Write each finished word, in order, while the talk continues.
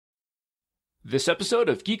This episode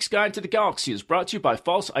of Geek's Guide to the Galaxy is brought to you by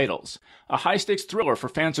False Idols, a high-stakes thriller for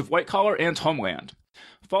fans of White Collar and Homeland.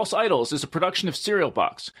 False Idols is a production of Serial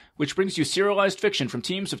Box, which brings you serialized fiction from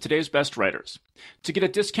teams of today's best writers. To get a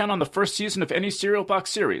discount on the first season of any Serial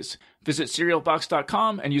Box series, visit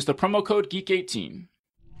serialbox.com and use the promo code GEEK18.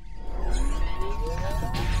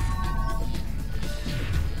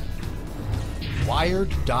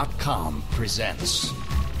 Wired.com presents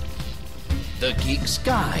The Geek's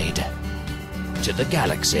Guide to the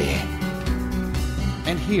Galaxy.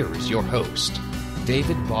 And here is your host,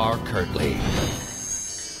 David Barr Kirtley.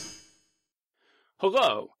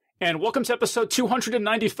 Hello, and welcome to episode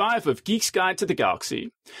 295 of Geek's Guide to the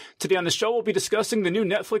Galaxy. Today on the show, we'll be discussing the new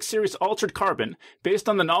Netflix series Altered Carbon, based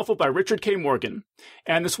on the novel by Richard K. Morgan.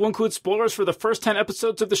 And this will include spoilers for the first 10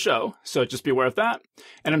 episodes of the show, so just be aware of that.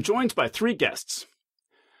 And I'm joined by 3 guests.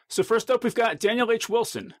 So first up, we've got Daniel H.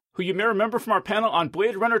 Wilson, who you may remember from our panel on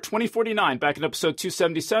Blade Runner 2049 back in episode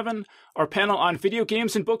 277, our panel on video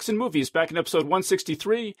games and books and movies back in episode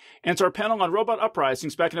 163, and our panel on robot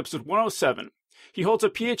uprisings back in episode 107. He holds a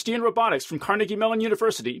PhD in robotics from Carnegie Mellon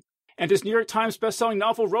University, and his New York Times bestselling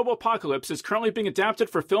novel Robopocalypse is currently being adapted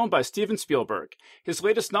for film by Steven Spielberg. His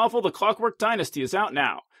latest novel, The Clockwork Dynasty, is out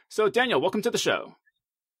now. So Daniel, welcome to the show.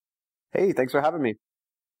 Hey, thanks for having me.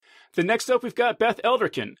 Then next up, we've got Beth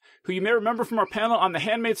Elderkin, who you may remember from our panel on The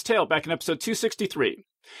Handmaid's Tale back in episode 263.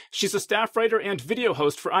 She's a staff writer and video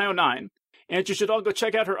host for IO9, and you should all go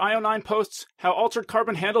check out her IO9 posts, how Altered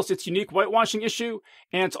Carbon handles its unique whitewashing issue,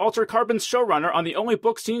 and Altered Carbon's showrunner on the only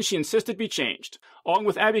book scene she insisted be changed. Along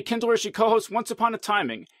with Abby Kindler, she co-hosts Once Upon a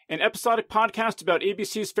Timing, an episodic podcast about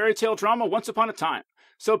ABC's fairy tale drama Once Upon a Time.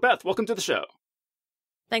 So Beth, welcome to the show.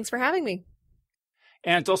 Thanks for having me.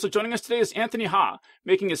 And also joining us today is Anthony Ha,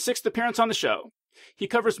 making his 6th appearance on the show. He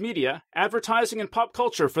covers media, advertising, and pop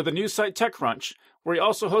culture for the news site TechCrunch, where he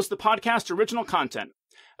also hosts the podcast Original Content.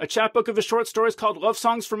 A chapbook of his short stories called Love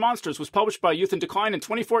Songs for Monsters was published by Youth in Decline in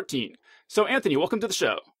 2014. So Anthony, welcome to the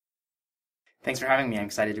show. Thanks for having me. I'm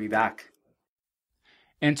excited to be back.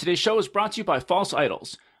 And today's show is brought to you by False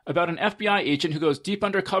Idols, about an FBI agent who goes deep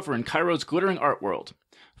undercover in Cairo's glittering art world.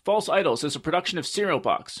 False Idols is a production of Serial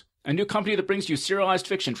Box, a new company that brings you serialized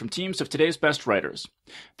fiction from teams of today's best writers.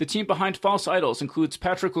 The team behind False Idols includes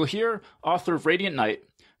Patrick Luhier, author of Radiant Night,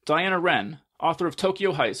 Diana Wren, author of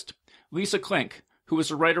Tokyo Heist, Lisa Klink, who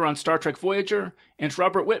is a writer on Star Trek Voyager, and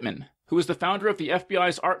Robert Whitman, who is the founder of the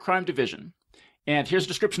FBI's Art Crime Division. And here's a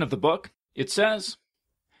description of the book. It says,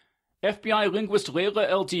 FBI linguist Layla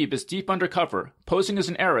El-Deeb is deep undercover, posing as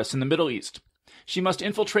an heiress in the Middle East. She must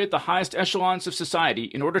infiltrate the highest echelons of society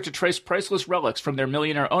in order to trace priceless relics from their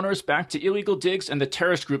millionaire owners back to illegal digs and the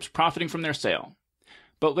terrorist groups profiting from their sale.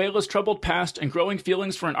 But Layla's troubled past and growing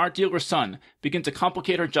feelings for an art dealer's son begin to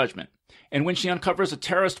complicate her judgment, and when she uncovers a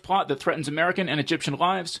terrorist plot that threatens American and Egyptian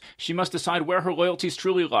lives, she must decide where her loyalties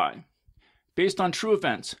truly lie. Based on true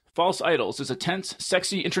events, False Idols is a tense,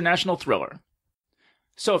 sexy international thriller.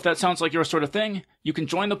 So if that sounds like your sort of thing, you can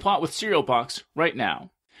join the plot with Serial Box right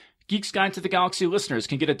now. Geek's Guide to the Galaxy listeners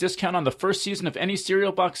can get a discount on the first season of any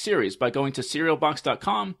Serial Box series by going to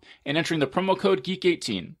serialbox.com and entering the promo code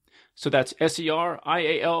GEEK18. So that's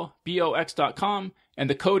SERIALBOX.com, and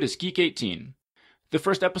the code is GEEK18. The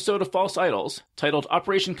first episode of False Idols, titled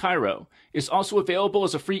Operation Cairo, is also available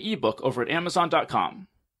as a free ebook over at Amazon.com.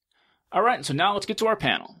 Alright, so now let's get to our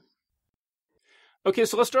panel. Okay,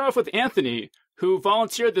 so let's start off with Anthony, who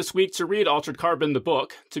volunteered this week to read Altered Carbon, the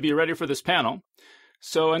book, to be ready for this panel.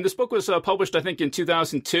 So, and this book was published, I think, in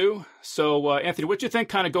 2002. So, Anthony, what do you think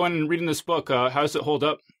kind of going and reading this book? How does it hold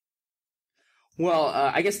up? Well,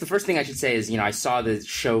 I guess the first thing I should say is, I saw the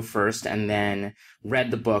show first and then read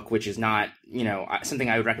the book, which is not, something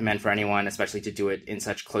I would recommend for anyone, especially to do it in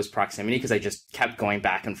such close proximity, because I just kept going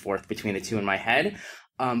back and forth between the two in my head.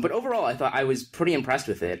 But overall, I thought I was pretty impressed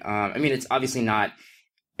with it. It's obviously not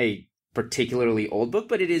a particularly old book,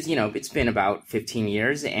 but it is, it's been about 15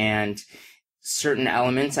 years, and certain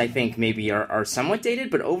elements I think maybe are somewhat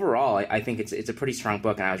dated, but overall I think it's a pretty strong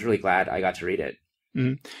book, and I was really glad I got to read it.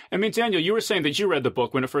 Mm-hmm. Daniel, you were saying that you read the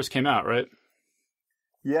book when it first came out, right?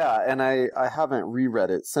 Yeah, and I haven't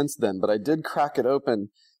reread it since then, but I did crack it open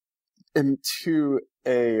into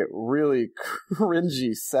a really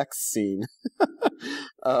cringy sex scene.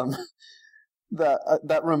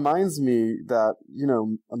 That reminds me that,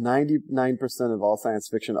 99% of all science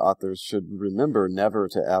fiction authors should remember never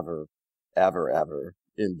to ever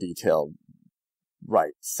in detail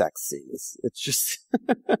write sex scenes. It's just,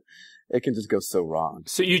 it can just go so wrong.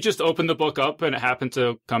 So you just opened the book up and it happened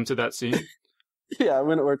to come to that scene? Yeah,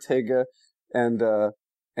 when Ortega and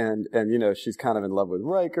and she's kind of in love with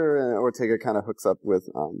Riker, and Ortega kind of hooks up with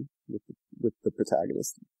the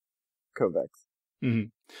protagonist, Kovacs. Mm-hmm.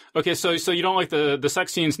 Okay, so you don't like the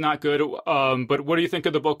sex scene's not good, but what do you think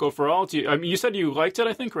of the book overall? You said you liked it,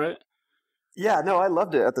 I think, right? Yeah, no, I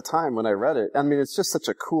loved it at the time when I read it. I mean, it's just such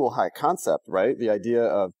a cool high concept, right? The idea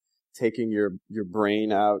of taking your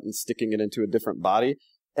brain out and sticking it into a different body.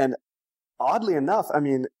 And oddly enough, I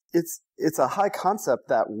mean, it's a high concept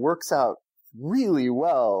that works out really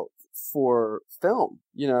well for film,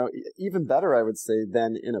 even better, I would say,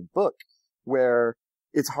 than in a book, where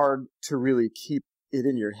it's hard to really keep it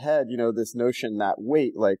in your head, this notion that,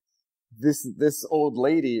 wait, like, this old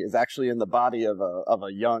lady is actually in the body of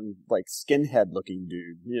a young, like, skinhead looking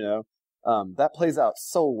dude, that plays out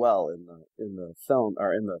so well in the film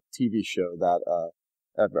or in the TV show that,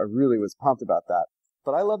 I really was pumped about that.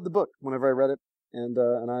 But I loved the book whenever I read it, and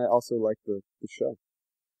I also liked the show.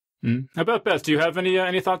 How about Beth? Do you have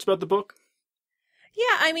any thoughts about the book?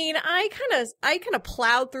 Yeah, I mean, I kind of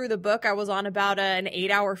plowed through the book. I was on about an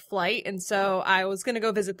 8-hour flight, and so I was going to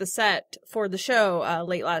go visit the set for the show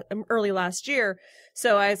early last year.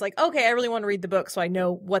 So I was like, okay, I really want to read the book so I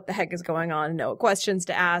know what the heck is going on and know what questions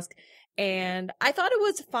to ask. And I thought it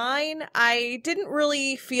was fine. I didn't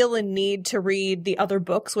really feel a need to read the other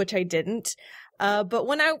books, which I didn't. But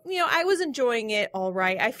when I was enjoying it all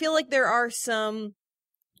right. I feel like there are some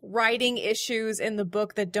writing issues in the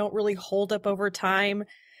book that don't really hold up over time,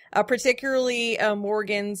 particularly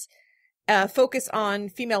Morgan's focus on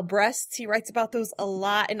female breasts. He writes about those a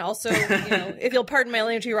lot, and also, if you'll pardon my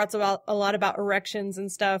language, he writes about a lot about erections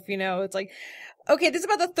and stuff. It's like, okay, this is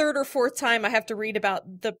about the third or fourth time I have to read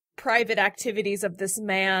about the private activities of this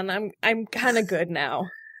man. I'm kind of good now.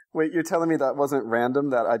 Wait, you're telling me that wasn't random,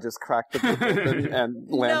 that I just cracked the book open and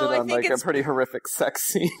landed on like a pretty horrific sex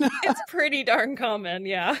scene? It's pretty darn common,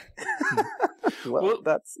 yeah. well,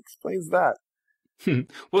 that explains that.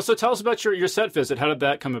 Well, so tell us about your set visit. How did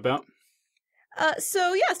that come about?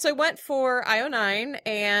 So I went for IO9,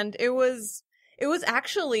 and it was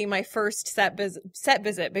actually my first set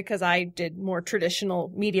visit because I did more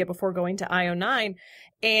traditional media before going to IO9.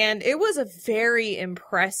 And it was a very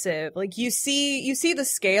impressive, like, you see the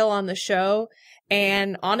scale on the show,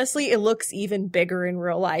 and honestly, it looks even bigger in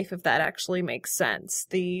real life, if that actually makes sense.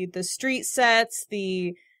 The street sets,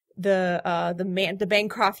 the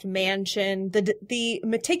Bancroft mansion, the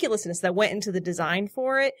meticulousness that went into the design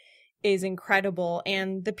for it is incredible.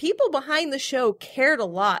 And the people behind the show cared a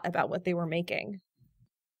lot about what they were making.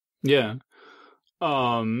 Yeah.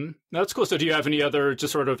 That's cool. So do you have any other,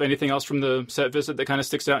 just sort of anything else from the set visit that kind of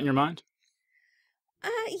sticks out in your mind?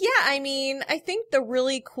 Yeah, I mean, I think the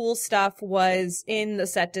really cool stuff was in the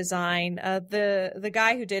set design. The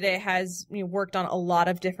guy who did it has worked on a lot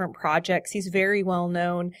of different projects. He's very well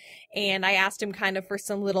known, and I asked him kind of for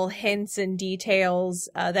some little hints and details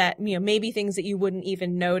that maybe things that you wouldn't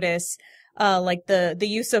even notice. Like the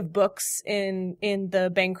use of books in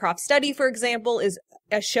the Bancroft study, for example, is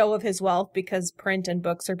a show of his wealth because print and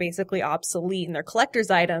books are basically obsolete and they're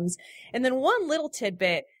collector's items. And then one little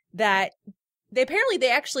tidbit that they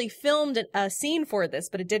actually filmed a scene for this,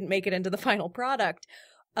 but it didn't make it into the final product,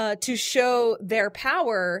 to show their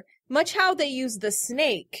power, much how they use the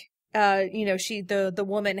snake. The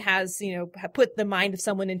woman has, put the mind of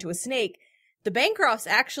someone into a snake. The Bancrofts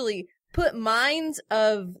actually put minds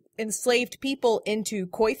of enslaved people into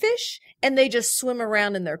koi fish, and they just swim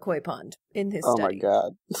around in their koi pond in his study. Oh my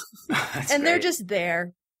God. And they're just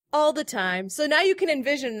there all the time. So now you can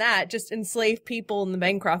envision that, just enslaved people in the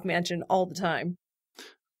Bancroft mansion all the time.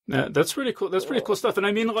 Yeah, that's pretty cool. That's pretty cool stuff. And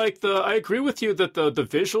I mean, like, I agree with you that the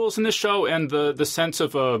visuals in the show and the sense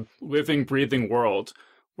of a living, breathing world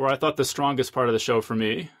were, I thought, the strongest part of the show for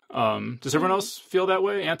me. Does everyone else feel that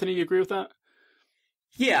way? Anthony, you agree with that?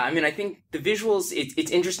 Yeah, I mean, I think the visuals,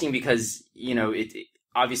 it's interesting because, it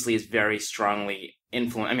obviously is very strongly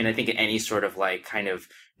influenced. I mean, I think any sort of like kind of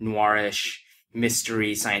noirish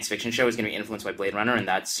mystery science fiction show is going to be influenced by Blade Runner, and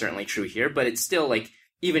that's certainly true here. But it's still like,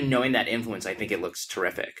 even knowing that influence, I think it looks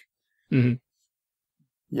terrific. Mm-hmm.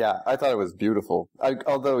 Yeah, I thought it was beautiful.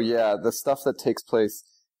 Although, yeah, the stuff that takes place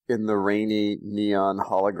in the rainy, neon,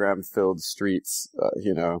 hologram-filled streets,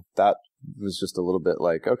 that was just a little bit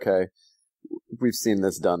like, okay, we've seen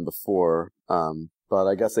this done before, but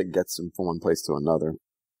I guess it gets them from one place to another.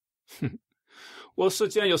 Well, so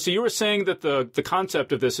Daniel, so you were saying that the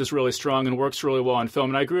concept of this is really strong and works really well on film,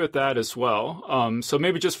 and I agree with that as well. So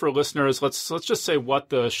maybe just for listeners, let's just say what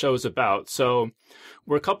the show's about. So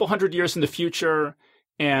we're a couple hundred years in the future,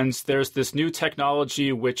 and there's this new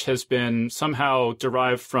technology which has been somehow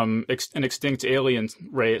derived from an extinct alien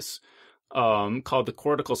race called the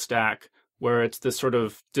cortical stack, where it's this sort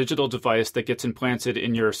of digital device that gets implanted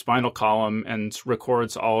in your spinal column and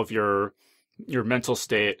records all of your mental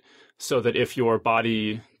state, so that if your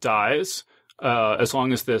body dies, as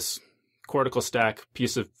long as this cortical stack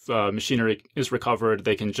piece of machinery is recovered,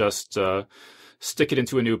 they can just stick it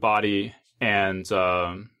into a new body and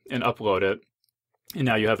upload it, and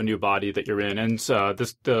now you have a new body that you're in. And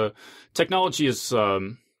the technology is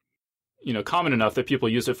common enough that people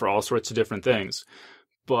use it for all sorts of different things.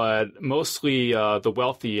 But mostly the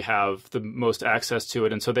wealthy have the most access to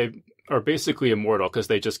it, and so they are basically immortal because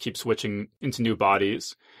they just keep switching into new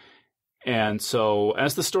bodies. And so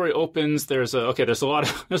as the story opens, there's a lot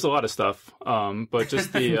of stuff, but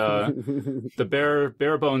just the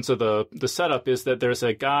bare bones of the setup is that there's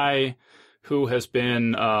a guy who has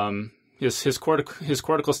been his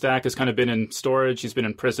cortical stack has kind of been in storage. He's been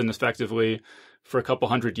in prison effectively for a couple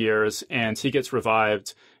hundred years, and he gets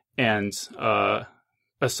revived and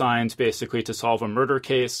assigned basically to solve a murder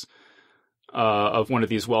case of one of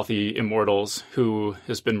these wealthy immortals who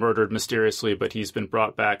has been murdered mysteriously, but he's been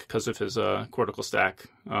brought back because of his cortical stack,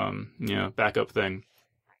 backup thing.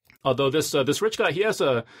 Although this rich guy, he has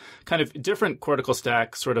a kind of different cortical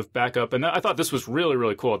stack sort of backup, and I thought this was really,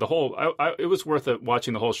 really cool. It was worth it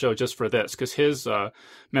watching the whole show just for this, because his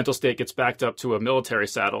mental state gets backed up to a military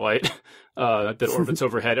satellite that orbits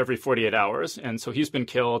overhead every 48 hours, and so he's been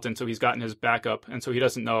killed, and so he's gotten his backup, and so he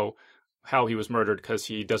doesn't know how he was murdered because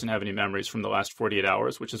he doesn't have any memories from the last 48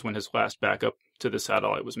 hours, which is when his last backup to the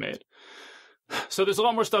satellite was made. So there's a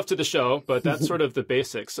lot more stuff to the show, but that's sort of the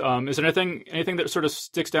basics. Is there anything that sort of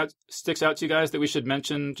sticks out to you guys that we should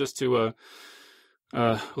mention, just to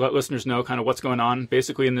let listeners know kind of what's going on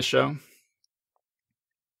basically in this show?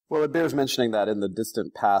 Well, it bears mentioning that in the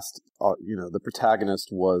distant past, the protagonist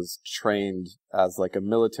was trained as like a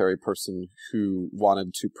military person who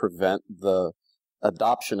wanted to prevent the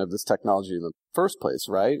adoption of this technology in the first place,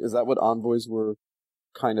 right? Is that what envoys were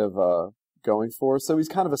kind of going for? So he's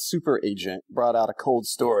kind of a super agent brought out of cold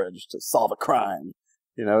storage to solve a crime.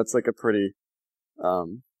 It's like a pretty, I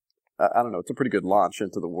don't know, it's a pretty good launch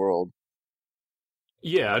into the world.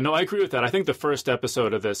 Yeah, no, I agree with that. I think the first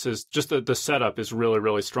episode of this is just the setup is really,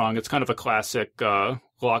 really strong. It's kind of a classic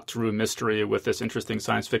locked room mystery with this interesting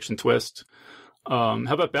science fiction twist. How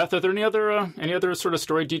about Beth? Are there any other sort of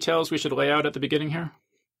story details we should lay out at the beginning here?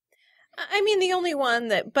 I mean, the only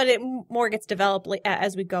one but it more gets developed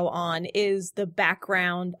as we go on, is the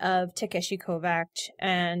background of Takeshi Kovacs.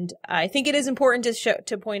 And I think it is important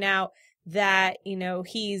to point out that,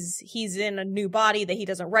 he's in a new body that he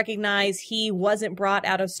doesn't recognize. He wasn't brought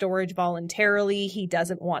out of storage voluntarily. He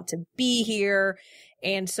doesn't want to be here.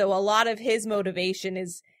 And so a lot of his motivation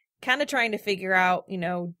is kind of trying to figure out,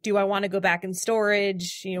 do I want to go back in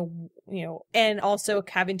storage, and also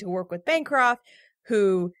having to work with Bancroft,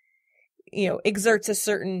 who, exerts a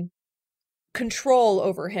certain control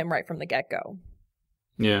over him right from the get-go.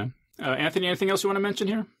 Yeah. Anthony, anything else you want to mention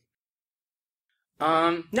here?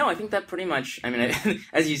 No, I think that pretty much,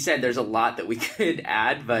 as you said, there's a lot that we could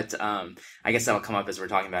add, but I guess that'll come up as we're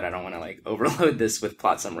talking about it. I don't want to overload this with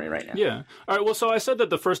plot summary right now. Yeah. All right. Well, so I said that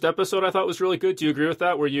the first episode I thought was really good. Do you agree with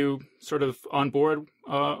that? Were you sort of on board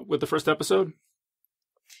with the first episode?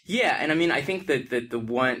 Yeah. And I think that the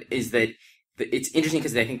one is that it's interesting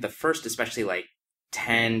because I think the first, especially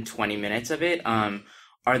 10, 20 minutes of it,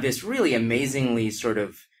 are this really amazingly sort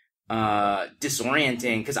of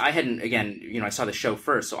disorienting, because I hadn't, again, I saw the show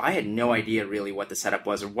first, so I had no idea really what the setup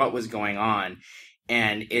was or what was going on.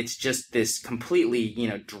 And it's just this completely,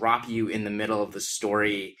 drop you in the middle of the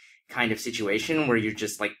story kind of situation where you're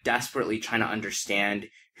just desperately trying to understand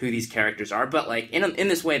who these characters are, but in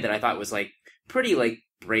this way that I thought was pretty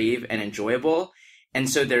brave and enjoyable. And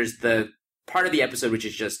so there's the part of the episode which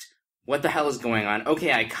is just, what the hell is going on?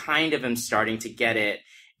 Okay, I kind of am starting to get it.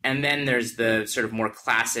 And then there's the sort of more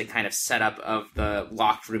classic kind of setup of the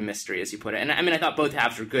locked room mystery, as you put it. And I thought both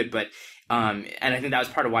halves were good, but and I think that was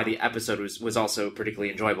part of why the episode was also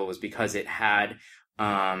particularly enjoyable, was because it had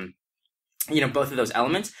both of those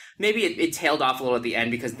elements. Maybe it tailed off a little at the end,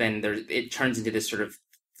 because then it turns into this sort of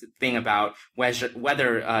thing about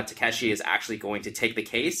whether Takeshi is actually going to take the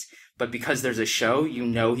case. But because there's a show,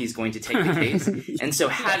 he's going to take the case. And so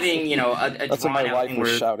having, a that's what my wife was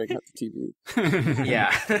where... shouting at the TV.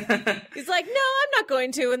 Yeah. He's like, no, I'm not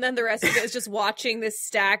going to. And then the rest of it is just watching this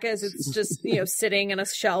stack as it's just, sitting in a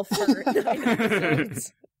shelf for 9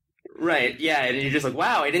 episodes. Right. Yeah. And you're just like,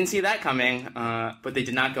 wow, I didn't see that coming. But they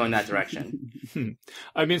did not go in that direction.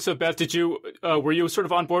 So Beth, were you sort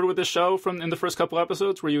of on board with this show in the first couple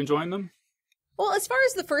episodes? Were you enjoying them? Well, as far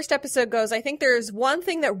as the first episode goes, I think there's one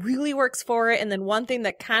thing that really works for it and then one thing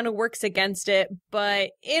that kind of works against it,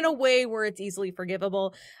 but in a way where it's easily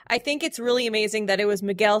forgivable. I think it's really amazing that it was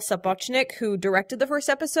Miguel Sapochnik who directed the first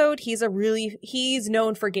episode. He's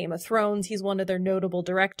known for Game of Thrones. He's one of their notable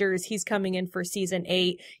directors. He's coming in for season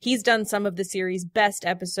 8. He's done some of the series' best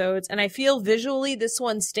episodes, and I feel visually this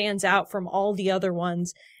one stands out from all the other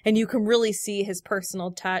ones, and you can really see his personal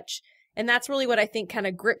touch. And that's really what I think kind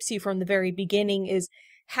of grips you from the very beginning is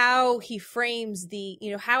how he frames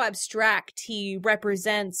how abstract he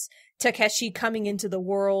represents Takeshi coming into the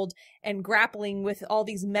world and grappling with all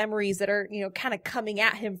these memories that are, kind of coming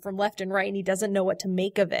at him from left and right, and he doesn't know what to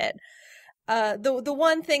make of it. The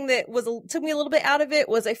one thing that took me a little bit out of it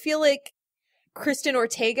was I feel like Detective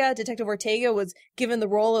Ortega was given the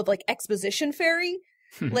role of like exposition fairy.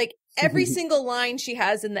 Like every single line she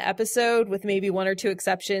has in the episode, with maybe one or two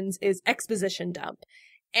exceptions, is exposition dump.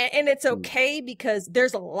 And it's okay because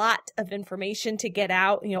there's a lot of information to get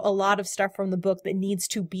out, a lot of stuff from the book that needs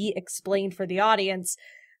to be explained for the audience.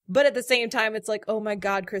 But at the same time, it's like, oh my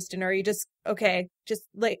God, Kristen, are you okay,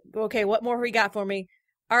 what more we got for me?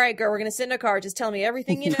 All right, girl, we're going to sit in a car. Just tell me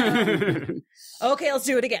everything you know. Okay, let's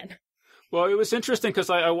do it again. Well, it was interesting because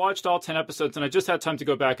I watched all 10 episodes and I just had time to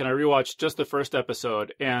go back and I rewatched just the first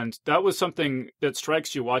episode. And that was something that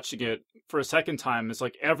strikes you watching it for a second time. Is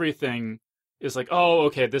like everything is like, oh,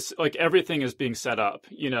 okay, this, like everything is being set up,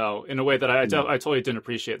 in a way that I totally didn't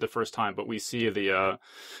appreciate the first time. But we see the,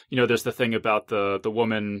 there's the thing about the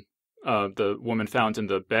woman found in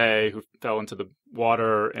the bay who fell into the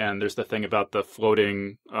water. And there's the thing about the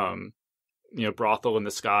floating, brothel in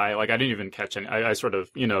the sky. Like I didn't even catch any, I sort of,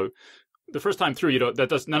 the first time through,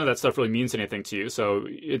 none of that stuff really means anything to you. So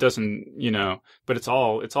it doesn't, but it's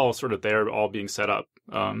all sort of there, all being set up.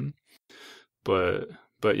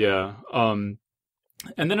 But yeah. And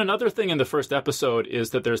then another thing in the first episode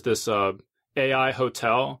is that there's this, AI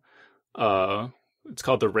hotel. It's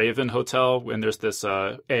called the Raven Hotel. And there's this,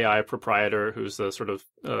 AI proprietor who's the sort of,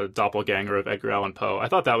 doppelganger of Edgar Allan Poe. I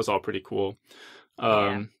thought that was all pretty cool.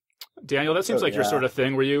 Daniel, that seems like your sort of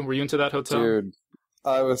thing. Were you into that hotel? Dude.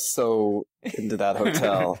 I was so into that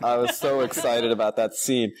hotel. I was so excited about that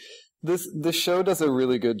scene. The show does a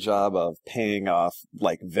really good job of paying off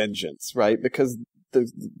like vengeance, right? Because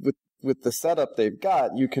with the setup they've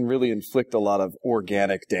got, you can really inflict a lot of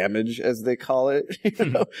organic damage, as they call it,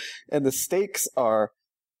 and the stakes are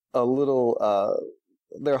a little,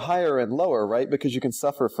 they're higher and lower, right? Because you can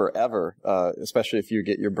suffer forever, especially if you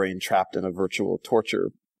get your brain trapped in a virtual torture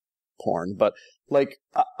porn. But like,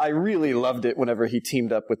 I really loved it whenever he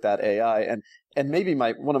teamed up with that AI, and maybe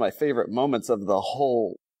one of my favorite moments of the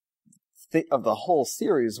whole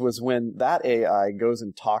series was when that AI goes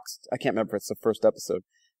and talks. I can't remember if it's the first episode.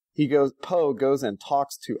 Poe goes and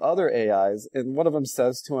talks to other AIs, and one of them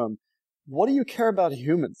says to him, "What do you care about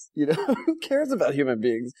humans? Who cares about human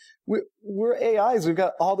beings? We're AIs. We've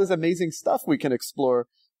got all this amazing stuff we can explore."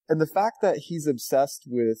 And the fact that he's obsessed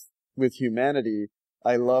with humanity,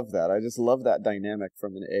 I love that. I just love that dynamic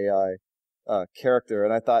from an AI character,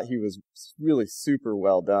 and I thought he was really super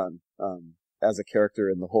well done as a character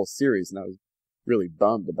in the whole series, and I was really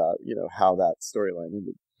bummed about how that storyline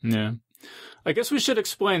ended. Yeah. I guess we should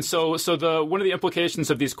explain. So one of the implications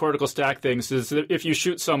of these cortical stack things is that if you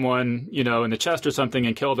shoot someone, in the chest or something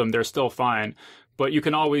and kill them, they're still fine. But you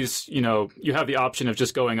can always, you have the option of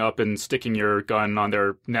just going up and sticking your gun on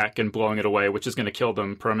their neck and blowing it away, which is going to kill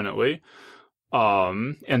them permanently.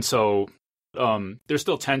 And so there's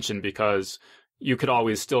still tension because you could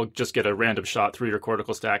always still just get a random shot through your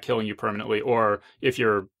cortical stack, killing you permanently. Or if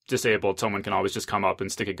you're disabled, someone can always just come up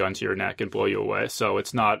and stick a gun to your neck and blow you away. So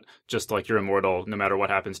it's not just like you're immortal. No matter what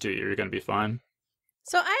happens to you, you're going to be fine.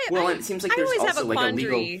 So it seems like there's always also have a like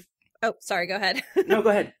quandary. a legal... Oh, sorry, go ahead. No, go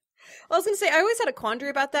ahead. Well, I was going to say, I always had a quandary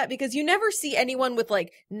about that because you never see anyone with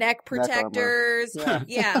like neck protectors.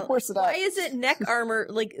 Yeah. Why is it neck armor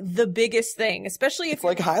like the biggest thing? Especially if it's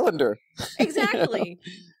like Highlander. Exactly.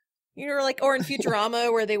 Or in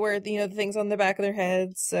Futurama where they wear, the things on the back of their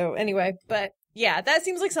heads. So anyway, but yeah, that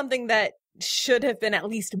seems like something that should have been at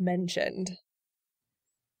least mentioned.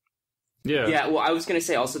 Yeah. Yeah. Well, I was going to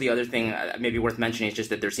say also the other thing maybe worth mentioning is just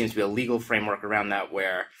that there seems to be a legal framework around that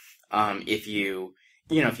where, if you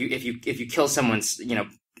kill someone's,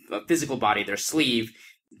 physical body, their sleeve,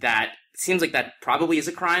 that seems like that probably is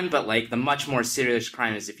a crime, but like the much more serious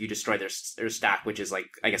crime is if you destroy their stack, which is like,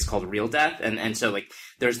 I guess called real death. And so like,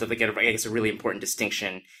 there's I guess a really important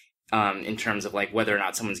distinction, in terms of like whether or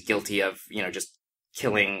not someone's guilty of, just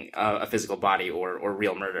killing a physical body or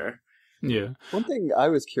real murder. Yeah. One thing I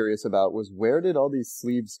was curious about was where did all these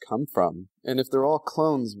sleeves come from? And if they're all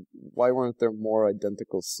clones, why weren't there more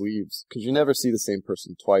identical sleeves? Because you never see the same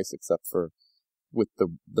person twice except for with the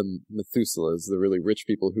Methuselahs, the really rich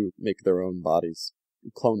people who make their own bodies,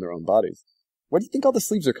 clone their own bodies. Where do you think all the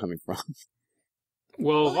sleeves are coming from?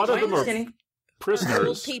 Well, a lot of them are prisoners.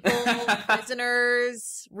 Old people,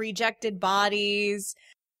 prisoners, rejected bodies.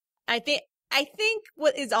 I think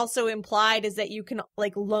what is also implied is that you can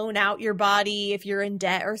like loan out your body if you're in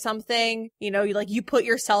debt or something. You know, you put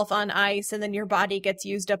yourself on ice and then your body gets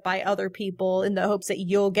used up by other people in the hopes that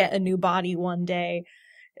you'll get a new body one day.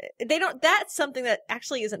 That's something that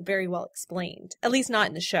actually isn't very well explained, at least not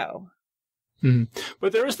in the show. Mm-hmm.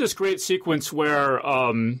 But there is this great sequence where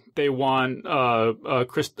they want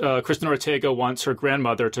Kristen Ortega wants her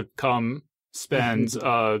grandmother to come spend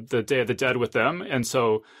the Day of the Dead with them, and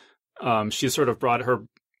so she's sort of brought her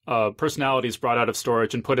personalities brought out of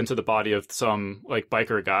storage and put into the body of some like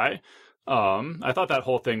biker guy. I thought that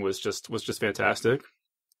whole thing was just fantastic.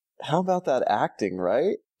 How about that acting,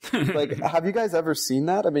 right? Like, have you guys ever seen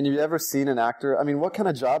that? I mean, have you ever seen an actor? I mean, what kind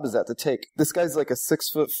of job is that to take? This guy's like a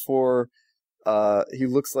 6'4". He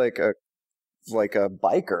looks like a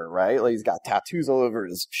biker, right? Like he's got tattoos all over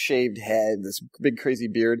his shaved head, this big crazy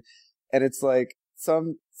beard, and it's like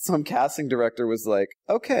some casting director was like,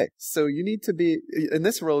 okay, so you need to be in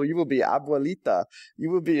this role. You will be abuelita.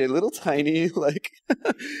 You will be a little tiny like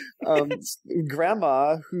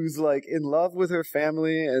grandma who's like in love with her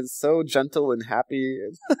family and so gentle and happy.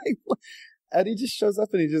 And he just shows up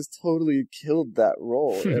and he just totally killed that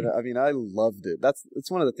role. And I mean, I loved it.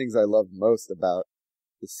 It's one of the things I love most about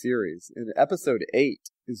the series. In episode 8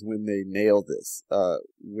 is when they nail this.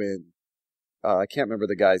 When I can't remember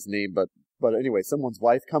the guy's name, but anyway, someone's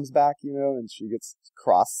wife comes back, you know, and she gets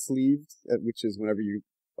cross-sleeved, which is whenever you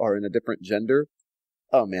are in a different gender.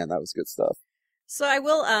 Oh man, that was good stuff. So I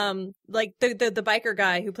will, like the biker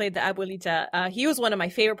guy who played the abuelita, he was one of my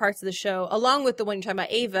favorite parts of the show, along with the one you're talking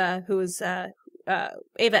about, Ava, who was,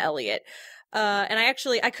 Ava Elliott. And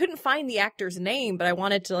I couldn't find the actor's name, but I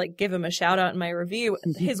wanted to like give him a shout out in my review.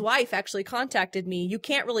 His wife actually contacted me. You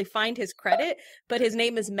can't really find his credit, but his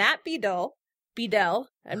name is Matt Bedell.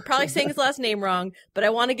 I'm probably saying his last name wrong, but I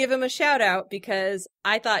want to give him a shout out because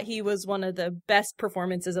I thought he was one of the best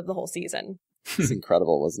performances of the whole season. It's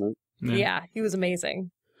incredible, wasn't it? Yeah, he was amazing.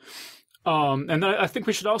 And I think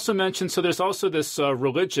we should also mention, so there's also this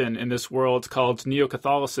religion in this world called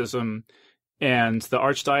Neo-Catholicism, and the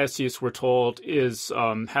Archdiocese, we're told,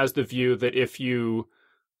 has the view that if you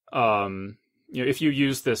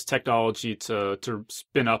use this technology to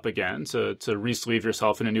spin up again, to re-sleeve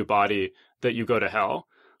yourself in a new body, that you go to hell.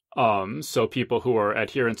 So people who are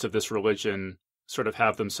adherents of this religion sort of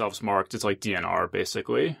have themselves marked. It's like DNR,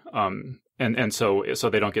 basically. And so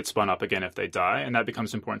they don't get spun up again if they die, and that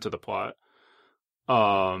becomes important to the plot.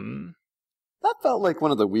 That felt like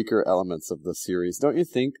one of the weaker elements of the series, don't you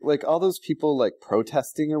think? Like all those people like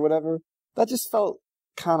protesting or whatever, that just felt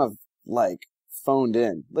kind of like phoned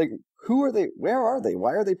in. Like, who are they? Where are they?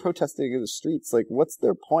 Why are they protesting in the streets? Like, what's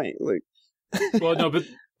their point? Like, well, no, but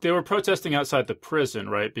they were protesting outside the prison,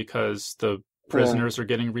 right? Because the prisoners are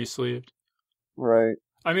getting re-sleeved. Right.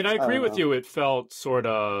 I mean, I agree with you. It felt sort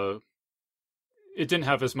of, it didn't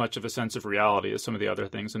have as much of a sense of reality as some of the other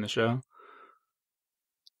things in the show.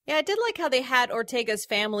 Yeah, I did like how they had Ortega's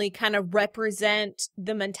family kind of represent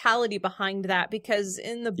the mentality behind that, because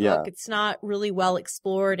in the book, it's not really well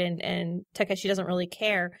explored and Takeshi doesn't really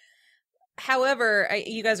care. However,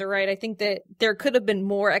 you guys are right. I think that there could have been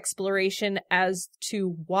more exploration as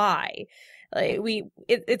to why. Like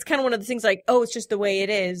it's kind of one of the things like, oh, it's just the way it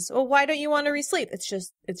is. Well, why don't you want to re-sleep? It's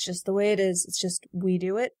just the way it is. It's just we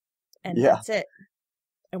do it, and that's it,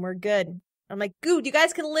 and we're good. I'm like, dude, you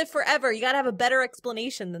guys can live forever. You got to have a better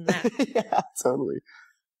explanation than that. Yeah, totally.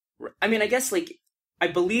 I mean, I guess like I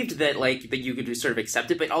believed that that you could sort of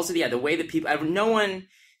accept it, but also the way that people, no one.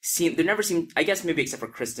 There never seemed, I guess maybe except for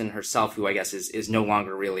Kristen herself, who I guess is no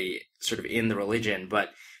longer really sort of in the religion, but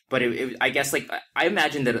I guess like I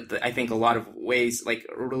imagine that I think a lot of ways like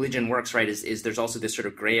religion works, right, is there's also this sort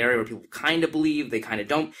of gray area where people kind of believe, they kind of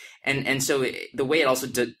don't, and so the way it also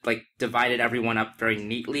divided everyone up very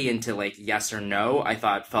neatly into like yes or no, I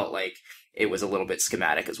thought felt like it was a little bit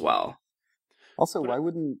schematic as well. Also, why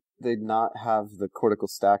wouldn't they not have the cortical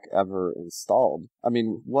stack ever installed? I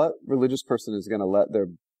mean, what religious person is going to let their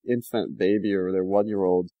infant baby or their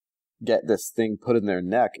 1-year-old get this thing put in their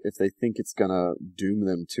neck if they think it's gonna doom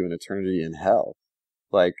them to an eternity in hell?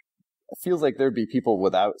 Like, it feels like there'd be people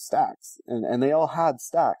without stacks, and they all had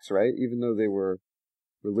stacks, right? Even though they were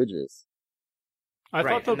religious.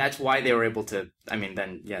 Right, and that's why they were able to. I mean,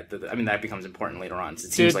 then that becomes important later on. So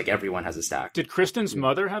it seems like everyone has a stack. Did Kristen's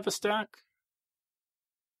mother have a stack?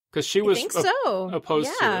 Because she was opposed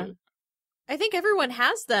to it. I think everyone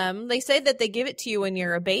has them. They say that they give it to you when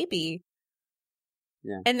you're a baby.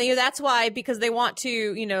 Yeah. And that's why, because they want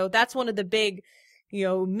to, that's one of the big,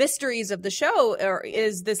 mysteries of the show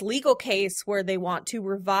is this legal case where they want to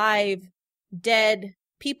revive dead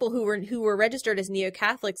people who were registered as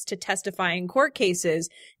neo-Catholics to testify in court cases.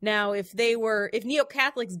 Now, if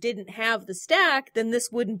neo-Catholics didn't have the stack, then this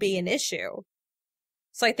wouldn't be an issue.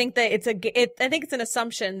 So I think that I think it's an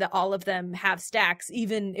assumption that all of them have stacks,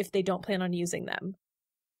 even if they don't plan on using them.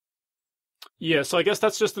 Yeah, so I guess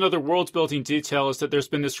that's just another world building detail, is that there's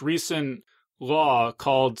been this recent law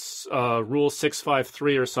called Rule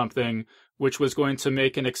 653 or something, which was going to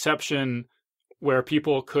make an exception where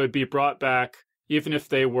people could be brought back even if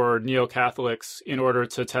they were neo-Catholics, in order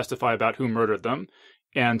to testify about who murdered them.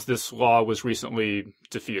 And this law was recently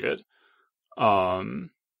defeated,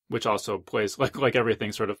 which also plays, like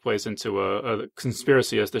everything sort of plays into a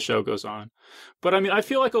conspiracy as the show goes on. But I mean, I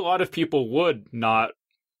feel like a lot of people would not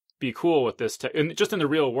be cool with this, just in the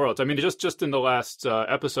real world. I mean, just in the last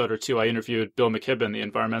episode or two, I interviewed Bill McKibben, the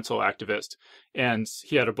environmental activist, and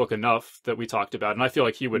he had a book, Enough, that we talked about, and I feel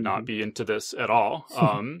like he would not be into this at all.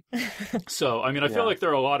 So, I mean, I feel like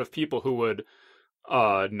there are a lot of people who would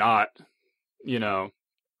not,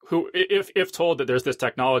 who, if told that there's this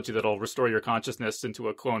technology that'll restore your consciousness into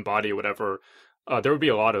a clone body or whatever, there would be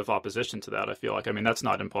a lot of opposition to that, I feel like. I mean, that's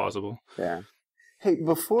not implausible. Yeah. Hey,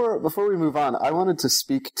 before we move on, I wanted to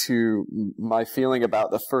speak to my feeling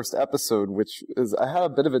about the first episode, which is I had a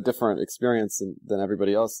bit of a different experience than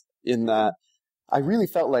everybody else, in that I really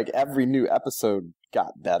felt like every new episode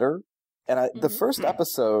got better. And the first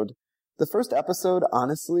episode,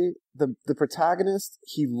 honestly, the protagonist,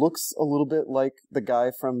 he looks a little bit like the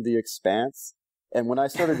guy from The Expanse. And when I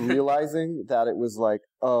started realizing that it was like,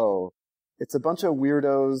 oh, it's a bunch of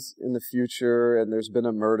weirdos in the future, and there's been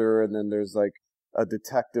a murder, and then there's like a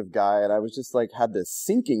detective guy, and I was just like, had this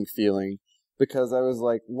sinking feeling, because I was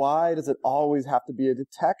like, why does it always have to be a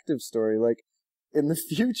detective story? Like, in the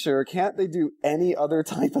future, can't they do any other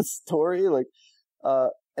type of story? Like,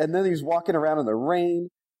 and then he's walking around in the rain,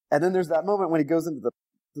 and then there's that moment when he goes into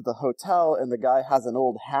the hotel, and the guy has an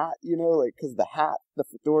old hat, like, because the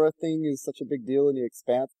fedora thing is such a big deal in The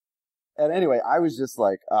Expanse. And anyway, I was just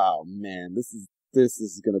like, oh man, this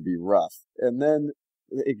is gonna be rough. And then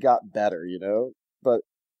it got better, but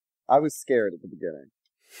I was scared at the beginning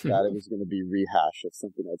that it was going to be rehash of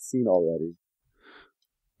something I'd seen already.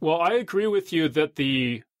 Well, I agree with you that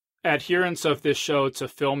the adherence of this show to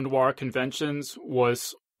film noir conventions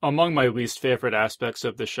was among my least favorite aspects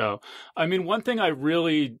of the show. I mean, one thing I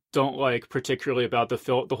really don't like particularly about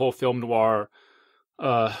the whole film noir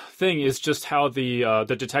thing is just how the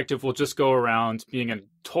detective will just go around being a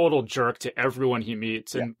total jerk to everyone he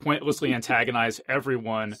meets and pointlessly antagonize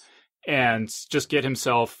everyone, and just get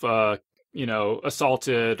himself,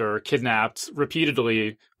 assaulted or kidnapped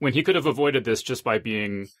repeatedly, when he could have avoided this just by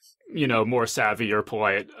being, more savvy or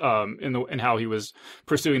polite, in how he was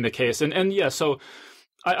pursuing the case. And yeah, so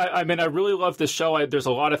I mean, I really love this show. There's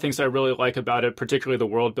a lot of things I really like about it, particularly the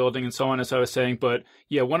world building and so on, as I was saying. But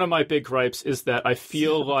yeah, one of my big gripes is that I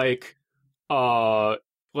feel like,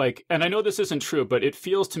 and I know this isn't true, but it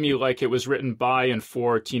feels to me like it was written by and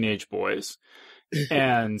for teenage boys.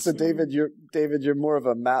 And so David, you're more of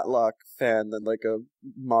a Matlock fan than like a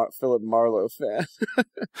Philip Marlowe fan.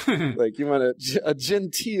 Like, you want a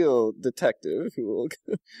genteel detective who will,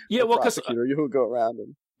 prosecutor who will go around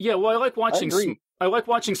and. Yeah, well, I like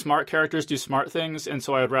watching smart characters do smart things, and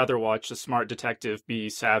so I would rather watch a smart detective be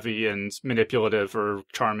savvy and manipulative or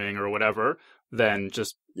charming or whatever than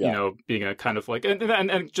just being a kind of like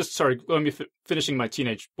and just let me finishing my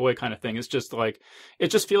teenage boy kind of thing. It's just like, it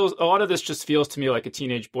just feels, a lot of this just feels to me like a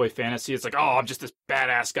teenage boy fantasy. It's like, oh, I'm just this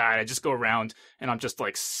badass guy, and I just go around and I'm just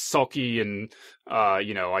like sulky and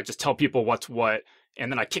I just tell people what's what,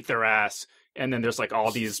 and then I kick their ass, and then there's like all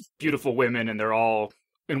these beautiful women, and they're all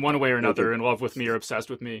in one way or another in love with me or obsessed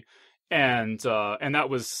with me. And that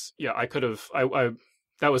was,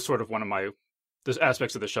 that was sort of one of the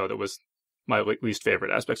aspects of the show that was my least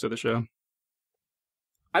favorite aspects of the show.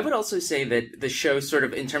 I would also say that the show sort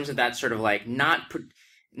of, in terms of that sort of like, not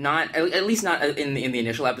at least not in the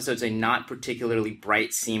initial episodes, a not particularly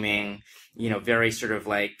bright seeming, very sort of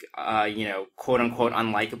like, quote unquote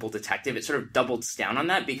unlikable detective. It sort of doubles down on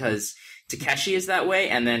that because Takeshi is that way,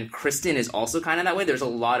 and then Kristen is also kind of that way. There's a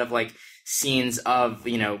lot of like scenes of,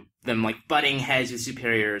 them like butting heads with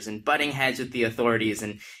superiors and butting heads with the authorities,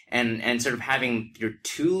 and sort of having your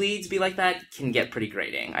two leads be like that can get pretty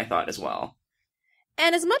grating, I thought, as well.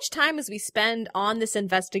 And as much time as we spend on this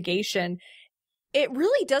investigation, it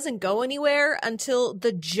really doesn't go anywhere until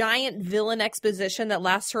the giant villain exposition that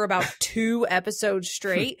lasts for about 2 episodes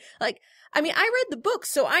straight. I read the book,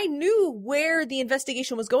 so I knew where the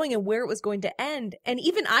investigation was going and where it was going to end. And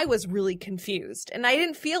even I was really confused. And I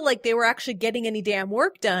didn't feel like they were actually getting any damn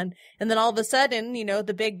work done. And then all of a sudden,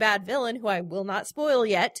 the big bad villain, who I will not spoil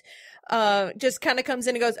yet, just kind of comes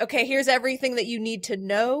in and goes, okay, here's everything that you need to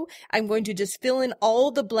know. I'm going to just fill in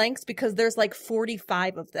all the blanks because there's like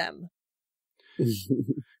 45 of them.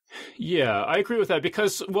 Yeah, I agree with that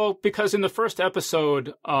because in the first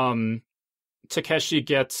episode, Takeshi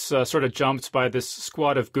gets sort of jumped by this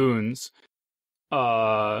squad of goons.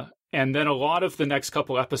 And then a lot of the next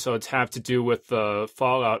couple episodes have to do with the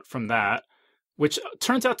fallout from that, which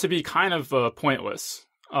turns out to be kind of pointless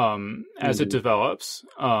as it develops.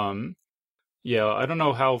 Yeah, I don't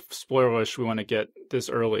know how spoilerish we want to get this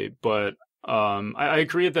early, but I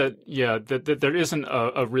agree that, that there isn't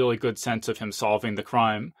a really good sense of him solving the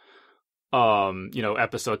crime,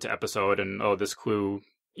 episode to episode, and, this clue.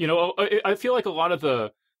 I feel like a lot of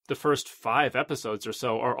the first 5 episodes or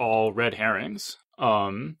so are all red herrings.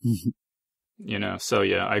 So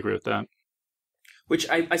yeah, I agree with that. Which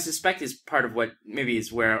I suspect is part of what maybe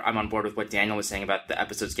is where I'm on board with what Daniel was saying about the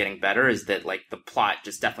episodes getting better, is that like the plot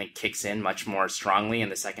just definitely kicks in much more strongly in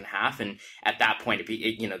the second half. And at that point,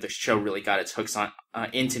 the show really got its hooks on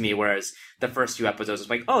into me. Whereas the first few episodes was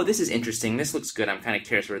like, oh, this is interesting. This looks good. I'm kind of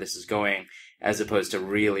curious where this is going, as opposed to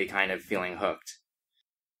really kind of feeling hooked.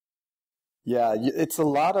 Yeah, it's a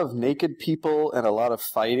lot of naked people and a lot of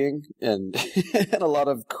fighting and and a lot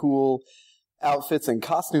of cool outfits and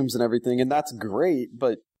costumes and everything, and that's great,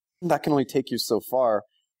 but that can only take you so far.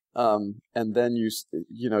 And then you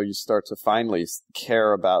start to finally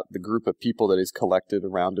care about the group of people that he's collected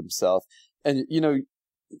around himself. And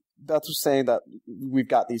Beth was saying that we've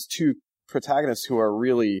got these 2 protagonists who are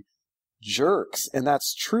really jerks, and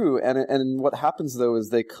that's true. And what happens though is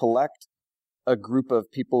they collect a group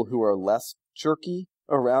of people who are less jerky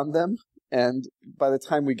around them, and by the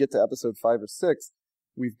time we get to episode 5 or 6,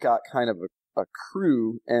 we've got kind of a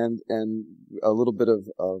crew and a little bit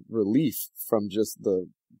of relief from just the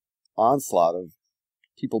onslaught of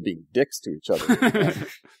people being dicks to each other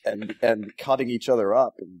and cutting each other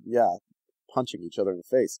up and punching each other in the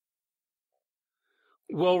face.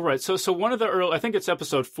 Well, right. So one of the early, I think it's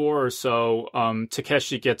episode 4 or so,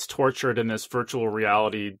 Takeshi gets tortured in this virtual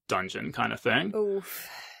reality dungeon kind of thing. Oof.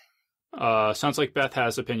 Sounds like Beth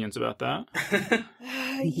has opinions about that.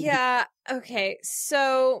 Yeah. Okay.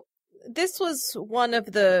 So this was one of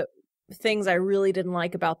the things I really didn't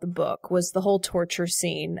like about the book, was the whole torture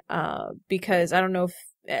scene. Because I don't know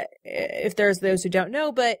if there's those who don't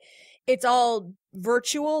know, but it's all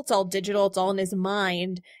virtual, it's all digital, it's all in his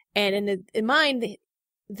mind, and in mind,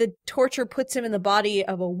 the torture puts him in the body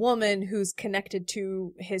of a woman who's connected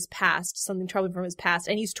to his past, something troubling from his past,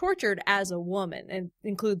 and he's tortured as a woman, and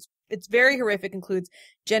it's very horrific, includes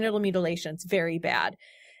genital mutilation. It's very bad.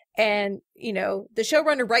 And, the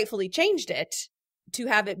showrunner rightfully changed it to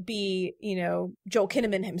have it be, Joel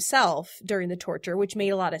Kinnaman himself during the torture, which made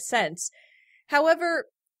a lot of sense. However,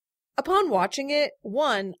 upon watching it,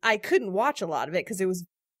 1, I couldn't watch a lot of it because it was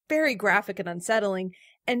very graphic and unsettling.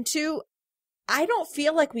 And 2, I don't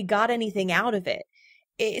feel like we got anything out of it.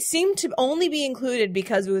 It seemed to only be included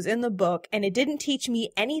because it was in the book, and it didn't teach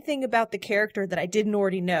me anything about the character that I didn't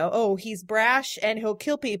already know. Oh, he's brash and he'll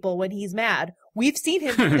kill people when he's mad. We've seen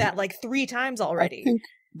him do that like 3 times already. I think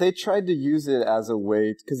they tried to use it as a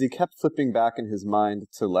way, because he kept flipping back in his mind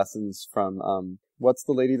to lessons from, what's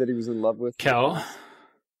the lady that he was in love with? Kel,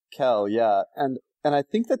 yeah. And I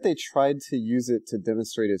think that they tried to use it to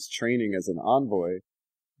demonstrate his training as an envoy,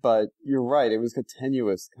 but you're right, it was a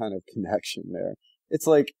tenuous kind of connection there. It's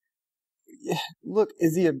like, look,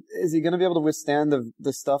 is he going to be able to withstand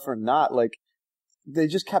the stuff or not? Like, they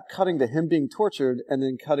just kept cutting to him being tortured and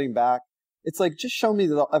then cutting back. It's like, just show me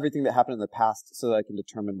everything that happened in the past so that I can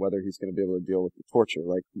determine whether he's going to be able to deal with the torture.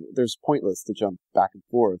 Like, there's pointless to jump back and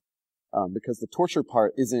forth because the torture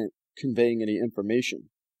part isn't conveying any information.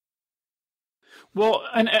 Well,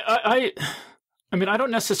 and I mean, I don't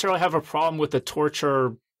necessarily have a problem with the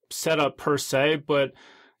torture setup per se, but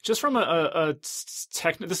just from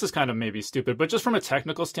this is kind of maybe stupid, but just from a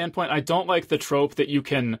technical standpoint, I don't like the trope that you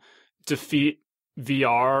can defeat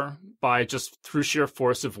VR by just through sheer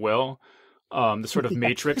force of will. the sort of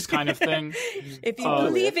Matrix kind of thing. If you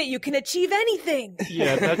believe it, you can achieve anything.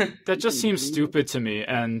 Yeah, that just seems stupid to me,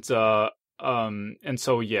 and so that's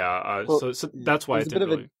why it didn't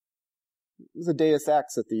really. It was a Deus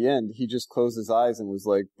Ex at the end. He just closed his eyes and was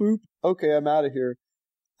like, "Boop, okay, I'm out of here."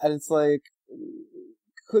 And it's like,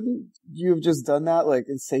 couldn't you have just done that, like,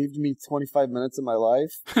 and saved me 25 minutes of my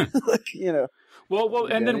life? Like, you know. Well,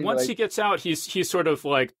 and then once he gets out, he's sort of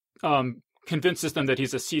like convinces them that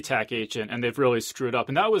he's a SeaTac agent, and they've really screwed up,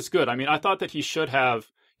 and that was good. I mean, I thought that he should have.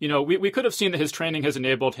 You know, we could have seen that his training has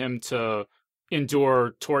enabled him to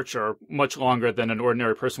endure torture much longer than an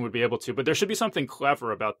ordinary person would be able to. But there should be something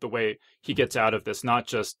clever about the way he gets out of this, not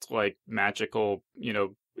just like magical, you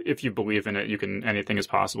know, if you believe in it, anything is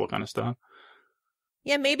possible kind of stuff.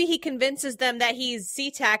 Yeah, maybe he convinces them that he's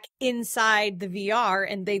SeaTac inside the VR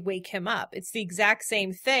and they wake him up. It's the exact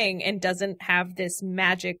same thing and doesn't have this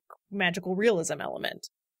magical realism element.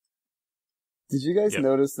 Did you guys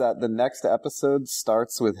notice that the next episode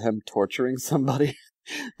starts with him torturing somebody?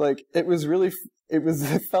 Like,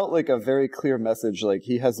 it felt like a very clear message, like,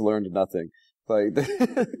 he has learned nothing. Like,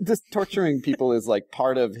 just torturing people is, like,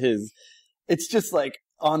 part of his, it's just, like,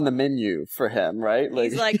 on the menu for him, right?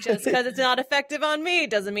 Like, he's like, just because it's not effective on me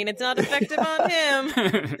doesn't mean it's not effective on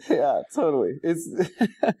him. Yeah, totally.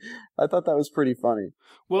 I thought that was pretty funny.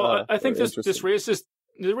 Well, I think this raises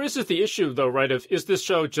the issue, though, right, of is this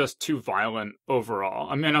show just too violent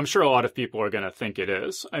overall? I mean, I'm sure a lot of people are going to think it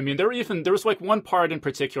is. I mean, there was like one part in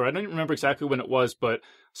particular, I don't remember exactly when it was, but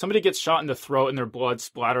somebody gets shot in the throat and their blood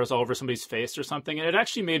splatters all over somebody's face or something, and it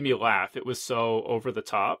actually made me laugh. It was so over the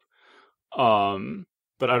top.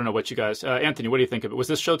 But I don't know what you guys... Anthony, what do you think of it? Was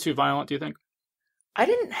this show too violent, do you think? I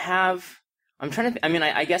didn't have... I'm trying to... I mean,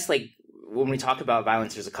 I guess, like, when we talk about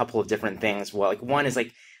violence, there's a couple of different things. Well, like, one is,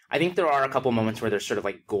 like, I think there are a couple moments where there's sort of,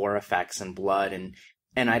 like, gore effects and blood,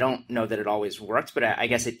 and I don't know that it always worked, but I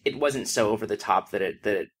guess it wasn't so over the top that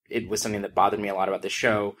it was something that bothered me a lot about the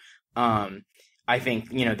show. I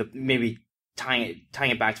think, you know, maybe tying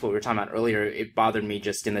it back to what we were talking about earlier, it bothered me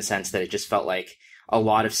just in the sense that it just felt like a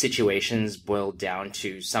lot of situations boiled down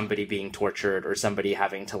to somebody being tortured or somebody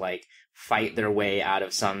having to, like, fight their way out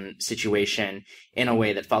of some situation in a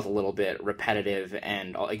way that felt a little bit repetitive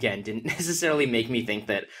and, again, didn't necessarily make me think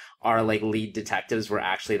that our, like, lead detectives were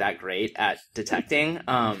actually that great at detecting.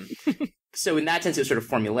 So in that sense, it was sort of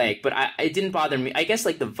formulaic, but it didn't bother me. I guess,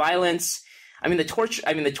 like, the violence...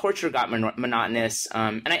 the torture got monotonous.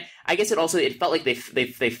 And I guess it felt like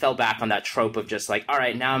they fell back on that trope of just like, all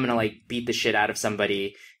right, now I'm going to, like, beat the shit out of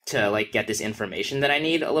somebody to, like, get this information that I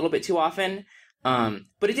need a little bit too often.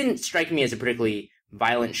 But it didn't strike me as a particularly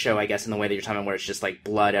violent show, I guess, in the way that you're talking about, where it's just like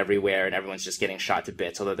blood everywhere and everyone's just getting shot to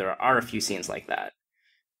bits, although there are a few scenes like that.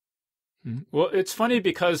 Well, it's funny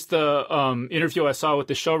because the interview I saw with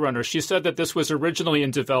the showrunner, she said that this was originally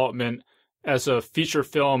in development as a feature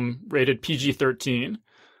film rated PG-13,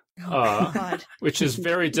 God. which is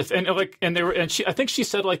very I think she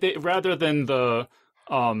said, like, they, rather than the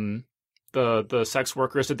sex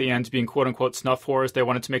workers at the end being quote unquote snuff whores, they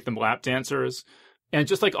wanted to make them lap dancers, and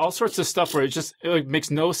just like all sorts of stuff where it like, makes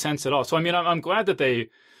no sense at all. So I mean, I'm glad that they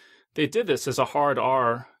did this as a hard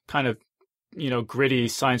R kind of, you know, gritty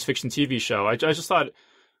science fiction TV show. I just thought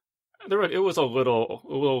it was a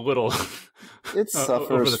little it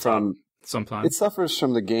suffers from. Sometimes it suffers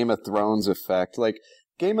from the Game of Thrones effect. Like,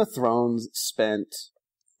 Game of Thrones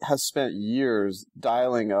has spent years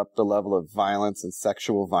dialing up the level of violence and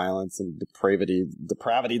sexual violence and depravity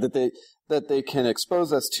that they can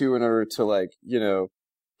expose us to in order to, like, you know,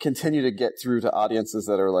 continue to get through to audiences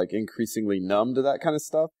that are, like, increasingly numb to that kind of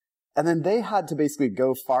stuff. And then they had to basically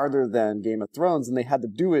go farther than Game of Thrones, and they had to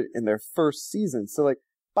do it in their first season. So, like,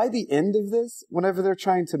 by the end of this, whenever they're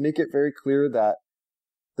trying to make it very clear that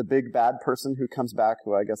the big bad person who comes back,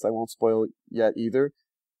 who I guess I won't spoil yet either,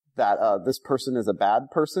 that this person is a bad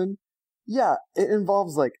person. Yeah, it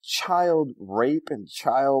involves, like, child rape and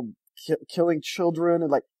killing children and,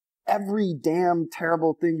 like, every damn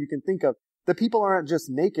terrible thing you can think of. The people aren't just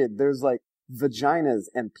naked. There's, like, vaginas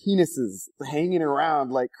and penises hanging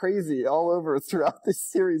around like crazy all over throughout this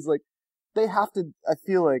series. Like, they have to, I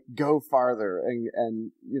feel like, go farther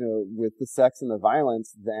and you know, with the sex and the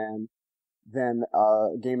violence than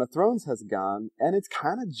Game of Thrones has gone, and it's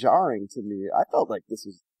kind of jarring to me. I felt like this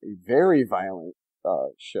was a very violent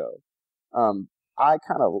show. I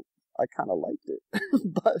kind of liked it,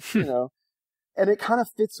 but you know, and it kind of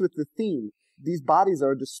fits with the theme. These bodies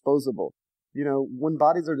are disposable. You know, when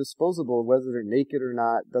bodies are disposable, whether they're naked or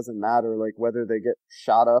not doesn't matter. Like, whether they get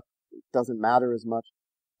shot up doesn't matter as much.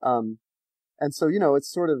 And so, you know,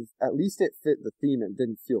 it's sort of, at least it fit the theme and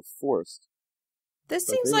didn't feel forced. This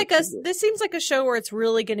seems like a show where it's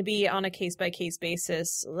really going to be on a case by case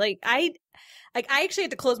basis. I actually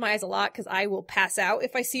had to close my eyes a lot because I will pass out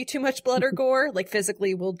if I see too much blood or gore. Like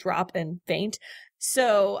physically will drop and faint.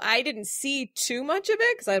 So I didn't see too much of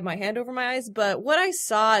it because I had my hand over my eyes. But what I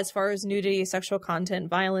saw as far as nudity, sexual content,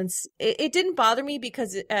 violence, it didn't bother me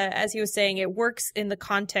because, as he was saying, it works in the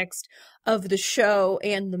context of the show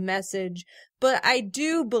and the message. But I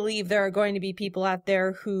do believe there are going to be people out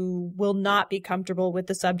there who will not be comfortable with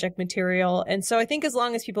the subject material. And so I think as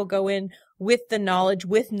long as people go in with the knowledge,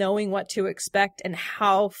 with knowing what to expect and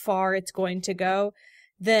how far it's going to go,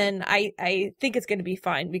 then I think it's going to be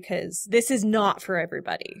fine because this is not for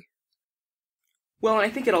everybody. Well, and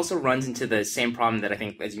I think it also runs into the same problem that I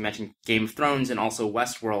think, as you mentioned, Game of Thrones and also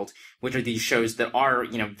Westworld, which are these shows that are,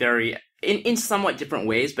 very, in somewhat different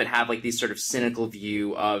ways, but have like these sort of cynical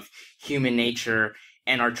view of human nature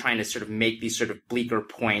and are trying to sort of make these sort of bleaker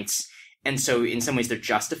points. And so in some ways they're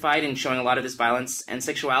justified in showing a lot of this violence and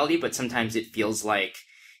sexuality, but sometimes it feels like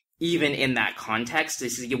even in that context,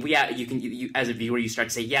 this is, you as a viewer, you start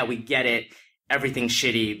to say, yeah, we get it. Everything's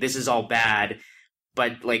shitty. This is all bad.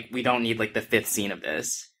 But, like, we don't need, like, the fifth scene of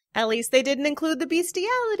this. At least they didn't include the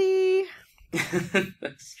bestiality.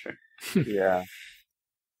 That's true. Yeah.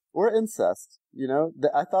 Or incest,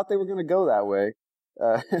 I thought they were going to go that way.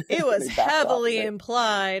 It was heavily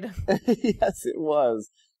implied. Yes, it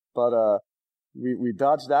was. But we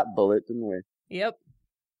dodged that bullet, didn't we? Yep.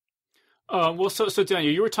 So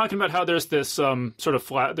Daniel, you were talking about how there's this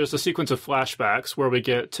there's a sequence of flashbacks where we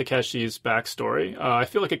get Takeshi's backstory. I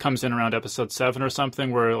feel like it comes in around episode 7 or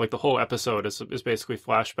something, where like the whole episode is basically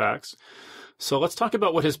flashbacks. So let's talk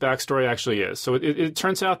about what his backstory actually is. So it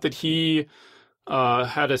turns out that he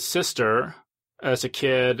had a sister as a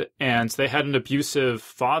kid, and they had an abusive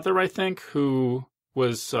father, I think, who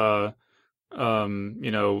was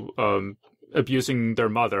abusing their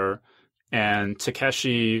mother, and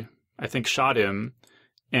Takeshi, I think, shot him,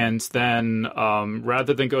 and then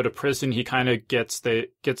rather than go to prison, he kind of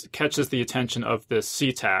catches the attention of the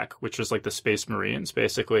SeaTac, which is like the Space Marines,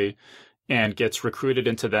 basically, and gets recruited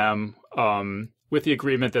into them with the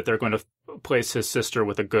agreement that they're going to place his sister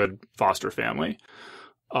with a good foster family.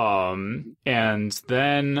 And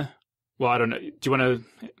then, well, I don't know. Do you want to,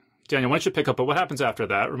 Daniel? Why don't you pick up? But what happens after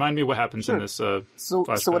that? Remind me what happens in this. So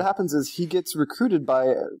what happens is he gets recruited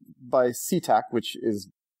by SeaTac, which is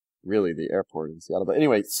really the airport in Seattle. But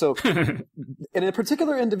anyway, so, and a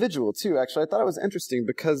particular individual too, actually, I thought it was interesting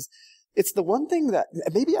because it's the one thing that,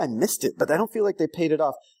 maybe I missed it, but I don't feel like they paid it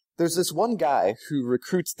off. There's this one guy who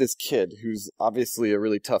recruits this kid who's obviously a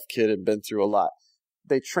really tough kid and been through a lot.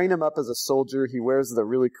 They train him up as a soldier. He wears the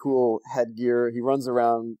really cool headgear. He runs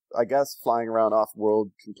around, I guess, flying around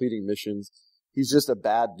off-world, completing missions. He's just a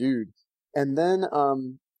bad dude. And then,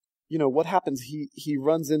 what happens? He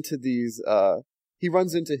runs into his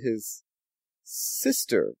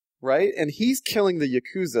sister, right? And he's killing the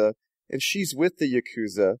Yakuza, and she's with the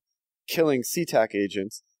Yakuza, killing SeaTac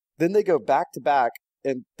agents. Then they go back to back,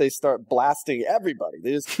 and they start blasting everybody.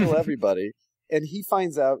 They just kill everybody. And he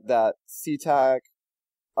finds out that SeaTac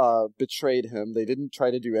betrayed him. They didn't try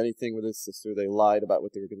to do anything with his sister. They lied about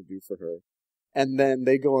what they were going to do for her. And then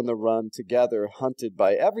they go on the run together, hunted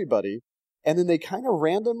by everybody. And then they kind of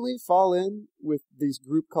randomly fall in with this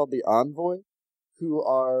group called the Envoy, who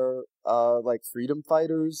are like freedom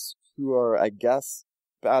fighters who are, I guess,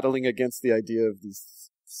 battling against the idea of these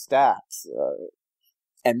stacks.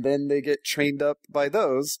 And then they get trained up by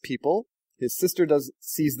those people. His sister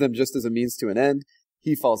sees them just as a means to an end.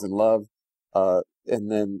 He falls in love.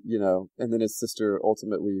 And then his sister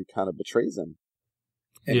ultimately kind of betrays him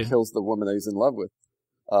and kills the woman that he's in love with.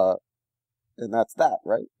 And that's that,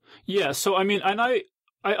 right? Yeah. So, I mean, and I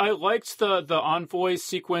liked the Envoy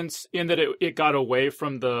sequence in that it got away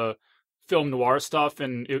from the film noir stuff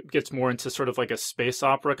and it gets more into sort of like a space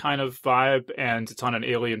opera kind of vibe, and it's on an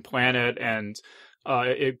alien planet, and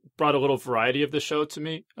it brought a little variety of the show to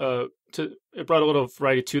me. It brought a little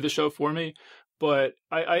variety to the show for me, but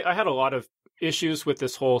I had a lot of issues with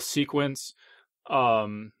this whole sequence.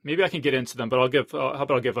 Maybe I can get into them, but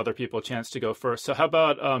I'll give other people a chance to go first. So how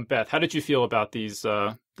about Beth? How did you feel about this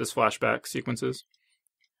flashback sequences?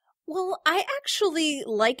 Well, I actually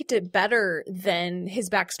liked it better than his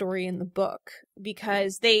backstory in the book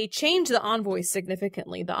because they changed the envoys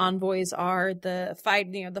significantly. The envoys are the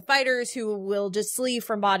fighters who will just sleeve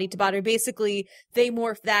from body to body. Basically, they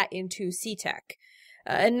morph that into SeaTac.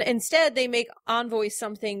 And instead, they make Envoy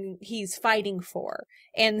something he's fighting for.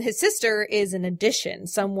 And his sister is an addition,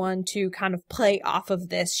 someone to kind of play off of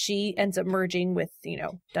this. She ends up merging with,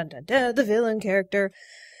 the villain character.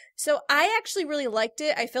 So I actually really liked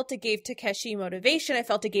it. I felt it gave Takeshi motivation. I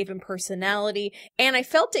felt it gave him personality. And I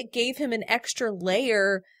felt it gave him an extra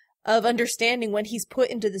layer of understanding when he's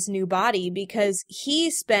put into this new body, because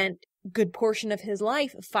he spent a good portion of his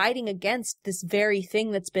life fighting against this very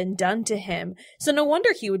thing that's been done to him. So no wonder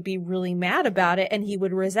he would be really mad about it, and he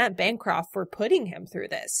would resent Bancroft for putting him through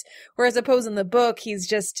this. Whereas opposed in the book, he's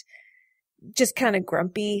just kind of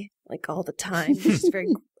grumpy, like all the time. He's just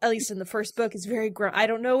very, at least in the first book, he's very grumpy. I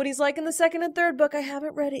don't know what he's like in the second and third book. I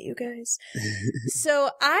haven't read it, you guys. So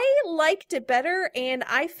I liked it better, and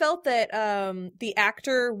I felt that the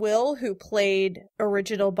actor Will, who played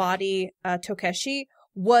original body Takeshi,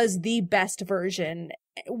 was the best version.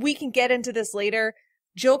 We can get into this later.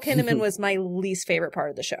 Joel Kinnaman was my least favorite part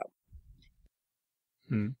of the show.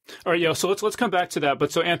 All right, yeah. So let's come back to that.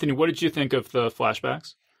 But so Anthony, what did you think of the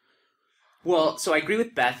flashbacks? Well, so I agree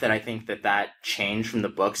with Beth that I think that change from the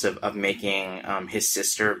books of making his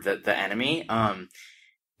sister the enemy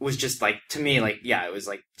was just like, to me, like, yeah, it was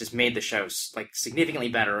like just made the show like significantly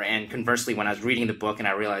better. And conversely, when I was reading the book and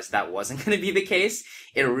I realized that wasn't going to be the case,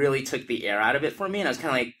 it really took the air out of it for me. And I was kind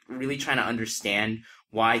of like really trying to understand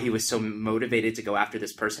why he was so motivated to go after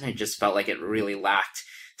this person. It just felt like it really lacked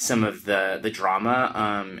some of the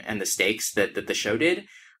drama and the stakes that the show did.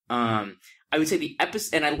 I would say the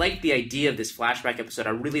episode, and I liked the idea of this flashback episode. I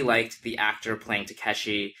really liked the actor playing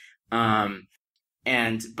Takeshi. But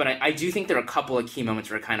I do think there are a couple of key moments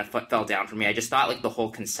where it kind of fell down for me. I just thought like the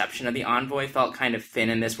whole conception of the envoy felt kind of thin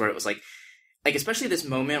in this, where it was like especially this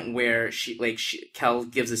moment where Kel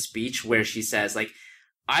gives a speech where she says like,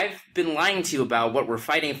 "I've been lying to you about what we're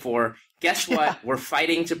fighting for. Guess what? We're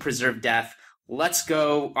fighting to preserve death. Let's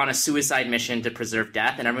go on a suicide mission to preserve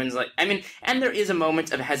death." And everyone's like, I mean, and there is a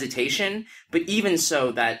moment of hesitation, but even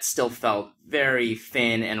so, that still felt very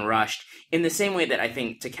thin and rushed, in the same way that I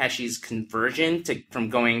think Takeshi's conversion from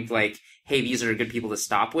going like, hey, these are good people to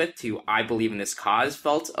stop with, to I believe in this cause,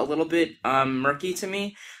 felt a little bit murky to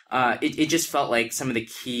me. It just felt like some of the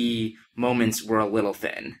key moments were a little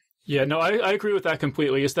thin. Yeah, no, I agree with that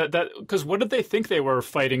completely. Is that because what did they think they were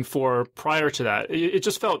fighting for prior to that? It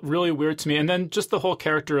just felt really weird to me. And then just the whole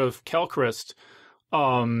character of Kelchrist,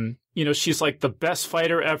 she's like the best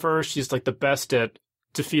fighter ever. She's like the best at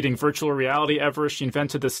defeating virtual reality ever. She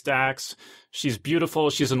invented the stacks. She's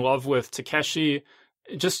beautiful. She's in love with Takeshi.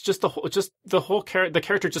 The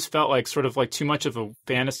character just felt like sort of like too much of a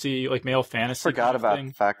fantasy, like male fantasy. Forgot about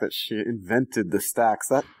the fact that she invented the stacks.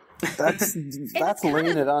 That's laying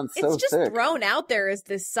it on so thick. It's just thrown out there as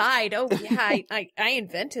this side. Oh yeah, I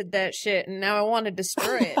invented that shit, and now I want to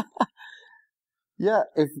destroy it. Yeah,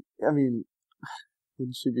 wouldn't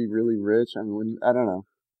she be really rich? I mean, I don't know.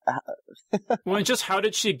 Well, and just how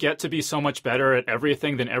did she get to be so much better at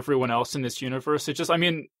everything than everyone else in this universe? It just, I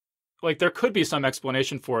mean, like there could be some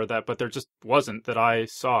explanation for that, but there just wasn't that I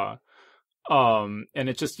saw. And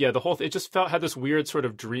it just, yeah, it just had this weird sort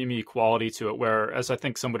of dreamy quality to it, where, as I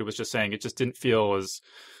think somebody was just saying, it just didn't feel as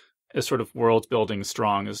sort of world building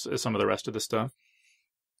strong as some of the rest of the stuff.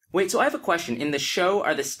 Wait, so I have a question. In the show,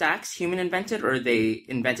 are the stacks human invented, or are they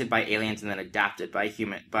invented by aliens and then adapted by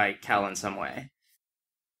Kel in some way?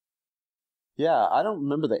 Yeah, I don't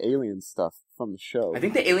remember the alien stuff from the show. I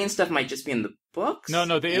think the alien stuff might just be in the books.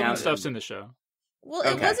 No, the alien stuff's in the show. Well,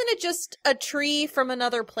 wasn't it just a tree from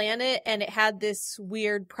another planet, and it had this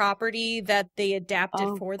weird property that they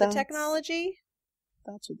adapted for the technology?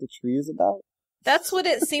 That's what the tree is about? That's what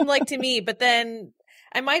it seemed like to me, but then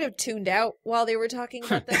I might have tuned out while they were talking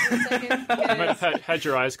about that for a second. You might have had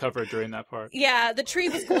your eyes covered during that part. Yeah, the tree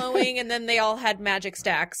was glowing, and then they all had magic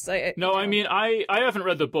stacks. I mean, I haven't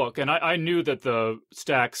read the book, and I knew that the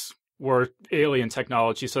stacks were alien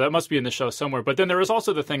technology, so that must be in the show somewhere. But then there was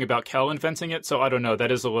also the thing about Kel inventing it, so I don't know.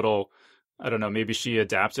 That is a little, I don't know, maybe she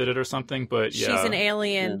adapted it or something, but yeah. She's an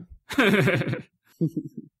alien. Yeah.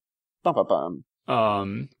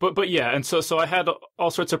 But yeah, and so I had all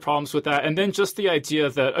sorts of problems with that. And then just the idea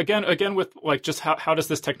that, again with like just how does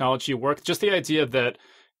this technology work? Just the idea that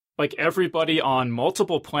like everybody on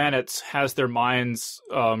multiple planets has their minds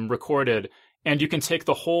recorded, and you can take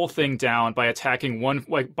the whole thing down by attacking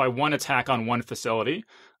one attack on one facility.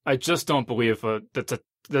 I just don't believe that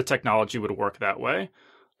the technology would work that way.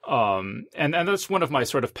 And that's one of my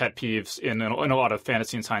sort of pet peeves in a lot of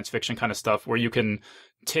fantasy and science fiction kind of stuff, where you can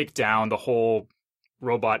take down the whole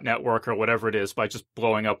robot network or whatever it is by just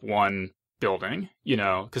blowing up one building,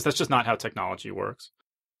 because that's just not how technology works.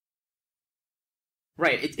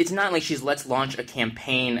 Right. It's not like let's launch a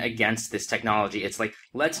campaign against this technology. It's like,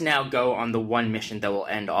 let's now go on the one mission that will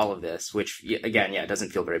end all of this, which, again, yeah, it doesn't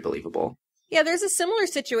feel very believable. Yeah, there's a similar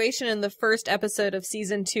situation in the first episode of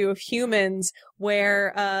season 2 of Humans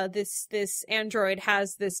where this android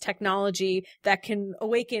has this technology that can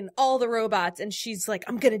awaken all the robots, and she's like,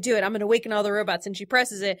 I'm gonna do it, I'm gonna awaken all the robots, and she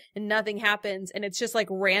presses it and nothing happens, and it's just like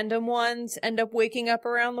random ones end up waking up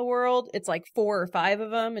around the world. It's like 4 or 5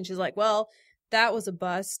 of them, and she's like, well, that was a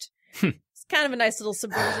bust. It's kind of a nice little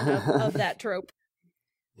subversion of that trope.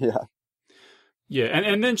 Yeah. Yeah,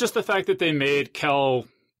 and then just the fact that they made Kel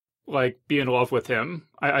like be in love with him,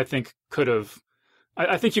 I think could have.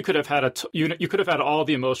 I think you could have had you could have had all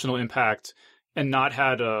the emotional impact and not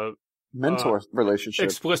had a mentor relationship,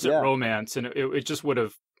 explicit romance, and it just would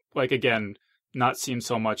have, like, again, not seemed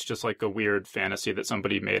so much just like a weird fantasy that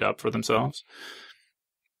somebody made up for themselves.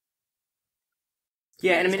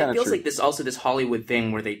 Yeah, and I mean, it feels true. like this Hollywood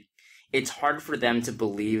thing where it's hard for them to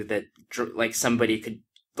believe that like somebody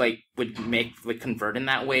would convert in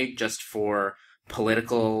that way just for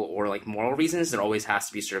political or like moral reasons. There always has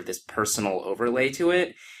to be sort of this personal overlay to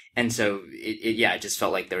it. And so it just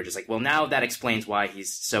felt like they were just like, well, now that explains why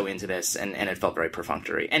he's so into this. And it felt very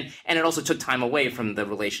perfunctory. And it also took time away from the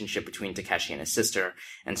relationship between Takeshi and his sister.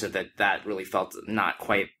 And so that really felt not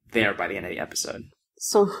quite there by the end of the episode.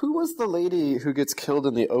 So who was the lady who gets killed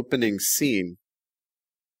in the opening scene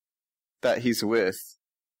that he's with?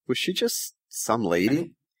 Was she just some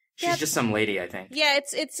lady? She's just some lady, I think. Yeah,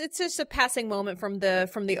 it's just a passing moment from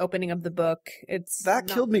the opening of the book.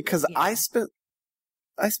 Killed me because I spent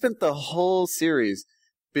the whole series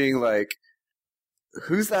being like,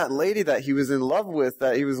 who's that lady that he was in love with,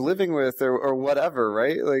 that he was living with, or whatever,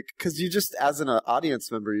 right? Like, because you just, as an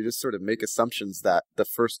audience member, you just sort of make assumptions that the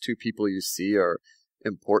first 2 people you see are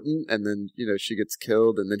important, and then, she gets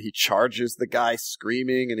killed, and then he charges the guy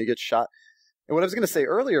screaming, and he gets shot. And what I was going to say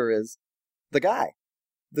earlier is,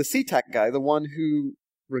 the C-Tech guy, the one who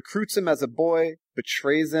recruits him as a boy,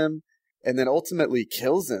 betrays him, and then ultimately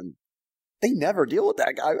kills him, they never deal with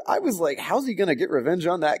that guy. I was like, how's he going to get revenge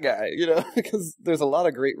on that guy? Because there's a lot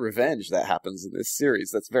of great revenge that happens in this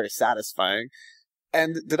series that's very satisfying.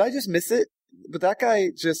 And did I just miss it? But that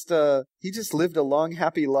guy he just lived a long,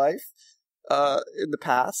 happy life in the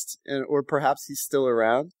past, or perhaps he's still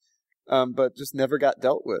around, but just never got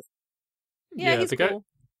dealt with. Yeah, he's cool.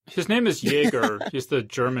 His name is Jaeger. He's the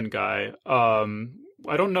German guy. I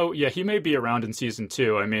don't know. Yeah, he may be around in season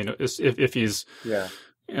 2. I mean, if he's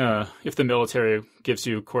if the military gives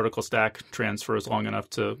you cortical stack transfers long enough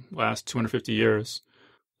to last 250 years,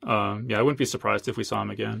 I wouldn't be surprised if we saw him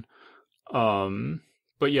again.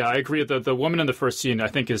 But yeah, I agree that the woman in the first scene, I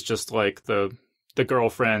think, is just like the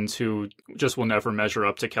girlfriend who just will never measure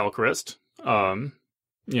up to Kel Christ.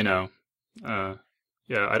 Yeah,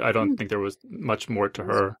 I don't think there was much more to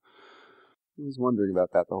her. I was wondering about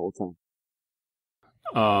that the whole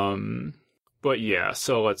time. But yeah,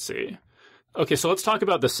 so let's see. Okay, so let's talk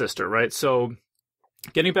about the sister, right? So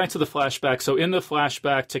getting back to the flashback. So in the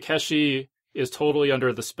flashback, Takeshi is totally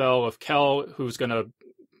under the spell of Kel, who's going to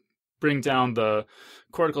bring down the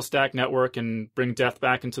cortical stack network and bring death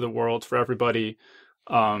back into the world for everybody.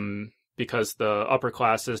 Because the upper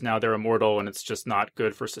classes, now they're immortal, and it's just not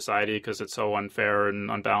good for society because it's so unfair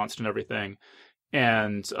and unbalanced and everything.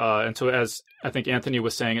 And so, as I think Anthony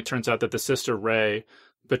was saying, it turns out that the sister Rei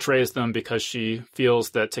betrays them because she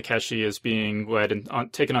feels that Takeshi is being led and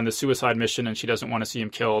taken on the suicide mission, and she doesn't want to see him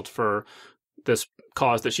killed for this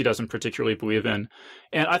cause that she doesn't particularly believe in.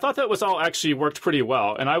 And I thought that was all actually worked pretty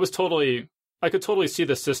well. And I could totally see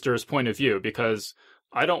the sister's point of view, because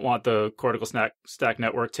I don't want the cortical stack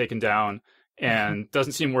network taken down, and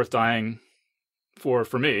doesn't seem worth dying for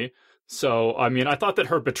me. So, I mean, I thought that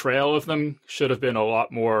her betrayal of them should have been a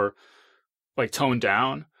lot more like toned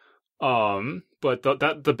down. But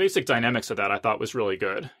the basic dynamics of that I thought was really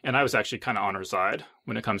good. And I was actually kind of on her side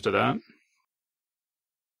when it comes to that.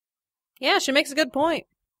 Yeah, she makes a good point.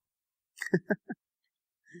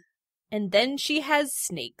 And then she has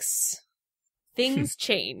snakes. Things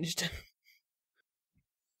changed.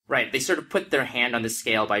 Right, they sort of put their hand on the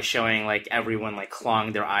scale by showing like everyone like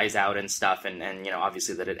clawing their eyes out and stuff, and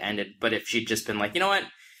obviously that it ended. But if she'd just been like, you know what,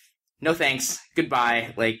 no thanks,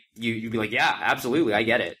 goodbye, like you'd be like, yeah, absolutely, I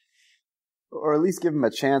get it. Or at least give him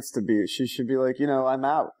a chance to be. She should be like, I'm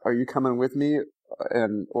out. Are you coming with me,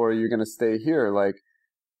 or are you going to stay here? Like,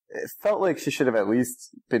 it felt like she should have at least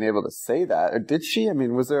been able to say that. Or did she? I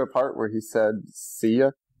mean, was there a part where he said, "See ya"?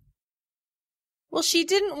 Well, she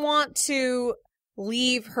didn't want to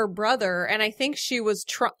leave her brother, and I think she was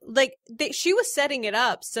she was setting it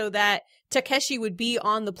up so that Takeshi would be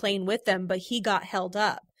on the plane with them, but he got held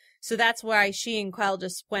up. So that's why she and Quell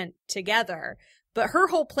just went together. But her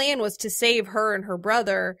whole plan was to save her and her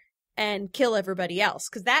brother and kill everybody else,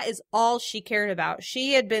 because that is all she cared about.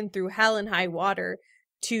 She had been through hell and high water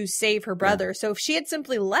to save her brother. Yeah. So if she had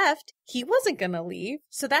simply left, he wasn't going to leave.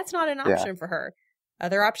 So that's not an option for her.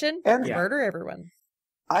 Other option, murder everyone.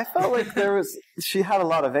 I felt like she had a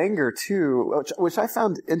lot of anger too, which I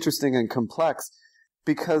found interesting and complex,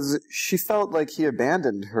 because she felt like he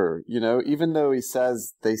abandoned her, even though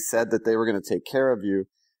they said that they were going to take care of you.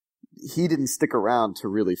 He didn't stick around to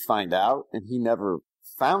really find out, and he never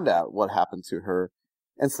found out what happened to her.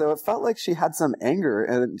 And so it felt like she had some anger,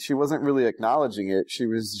 and she wasn't really acknowledging it. She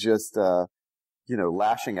was just,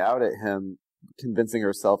 lashing out at him, convincing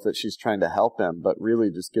herself that she's trying to help him, but really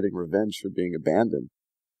just getting revenge for being abandoned.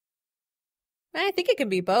 I think it can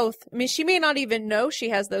be both. I mean, she may not even know she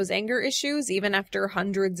has those anger issues, even after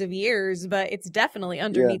hundreds of years, but it's definitely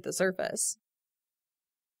underneath the surface.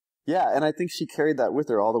 Yeah, and I think she carried that with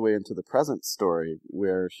her all the way into the present story,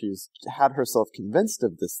 where she's had herself convinced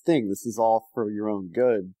of this thing. This is all for your own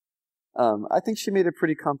good. I think she made a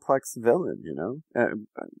pretty complex villain, in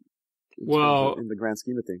the grand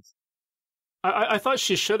scheme of things. I thought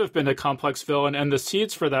she should have been a complex villain, and the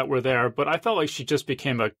seeds for that were there, but I felt like she just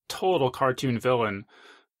became a total cartoon villain,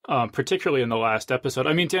 particularly in the last episode.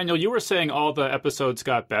 I mean, Daniel, you were saying all the episodes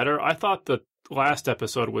got better. I thought the last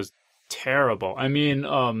episode was terrible. I mean,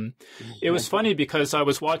 it was funny because I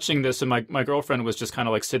was watching this and my girlfriend was just kind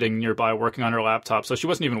of like sitting nearby working on her laptop. So she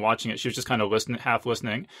wasn't even watching it. She was just kind of half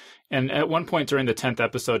listening. And at one point during the 10th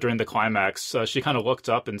episode, during the climax, she kind of looked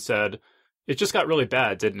up and said, "It just got really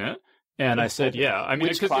bad, didn't it?" And I said, "Yeah." I mean,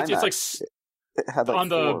 because it's like, it had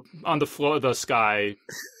like on the floor, the sky,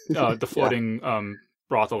 the floating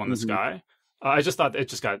brothel in the sky. I just thought it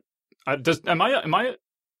just got. I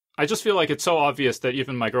just feel like it's so obvious that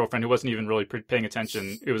even my girlfriend, who wasn't even really paying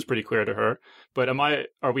attention, it was pretty clear to her. But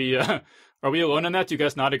are we alone in that? Do you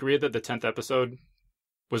guys not agree that the 10th episode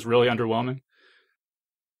was really underwhelming?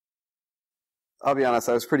 I'll be honest,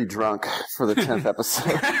 I was pretty drunk for the 10th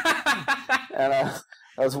episode. And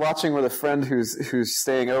I was watching with a friend who's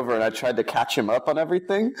staying over, and I tried to catch him up on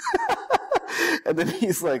everything. And then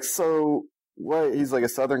he's like, "So wait," he's like a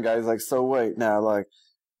Southern guy. He's like, "So wait now, like,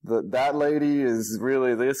 that lady is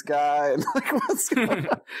really this guy," and like, what's going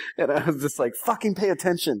on? And I was just like, fucking pay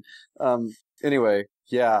attention. Anyway,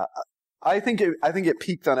 yeah, I think it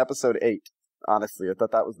peaked on episode 8. Honestly, I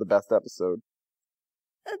thought that was the best episode.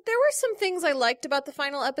 There were some things I liked about the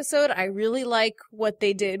final episode. I really like what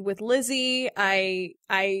they did with Lizzie. I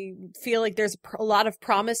feel like there's a lot of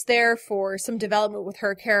promise there for some development with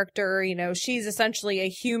her character. She's essentially a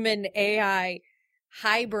human AI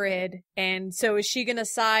hybrid, and so is she gonna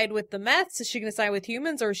side with the Meths? Is she gonna side with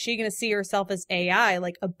humans, or is she gonna see herself as AI,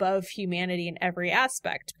 like above humanity in every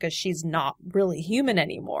aspect, because she's not really human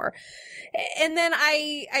anymore? And then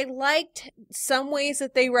I liked some ways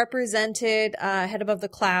that they represented Head Above the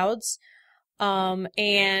Clouds,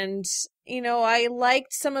 and I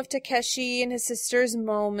liked some of Takeshi and his sister's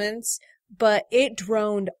moments, but it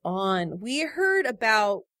droned on. We heard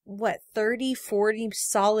about 30-40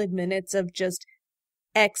 solid minutes of just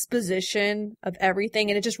exposition of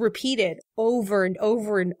everything, and it just repeated over and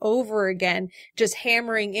over and over again, just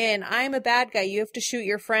hammering in, "I'm a bad guy, you have to shoot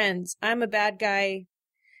your friends. I'm a bad guy,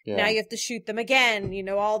 now you have to shoot them again."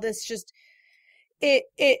 All this just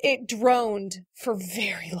it droned for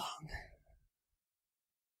very long.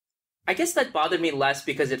 I guess that bothered me less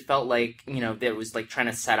because it felt like, there was like trying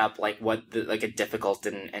to set up like a difficult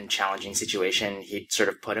and challenging situation he'd sort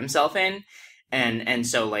of put himself in. And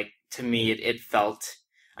so like, to me, it felt,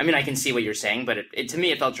 I mean, I can see what you're saying, but to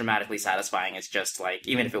me, it felt dramatically satisfying. It's just like,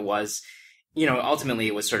 even if it was, ultimately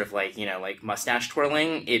it was sort of like, like mustache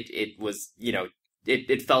twirling. It was,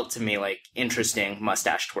 it felt to me like interesting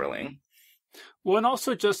mustache twirling. Well, and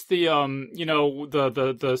also just the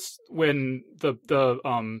when the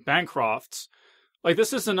Bancrofts, like,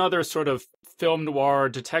 this is another sort of film noir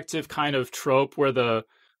detective kind of trope where the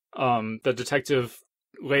detective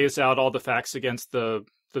lays out all the facts against the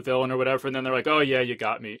villain or whatever, and then they're like, "Oh yeah, you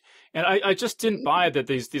got me." And I just didn't buy that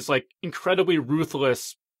these like incredibly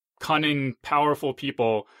ruthless, cunning, powerful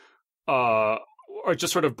people or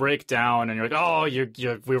just sort of break down, and you're like, "Oh,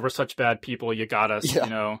 we were such bad people, you got us."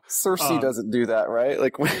 Yeah. Cersei doesn't do that, right?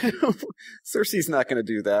 Like, Cersei's not going to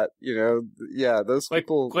do that, Yeah, those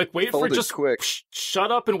people like wait for just quick.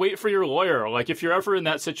 Shut up and wait for your lawyer. Like, if you're ever in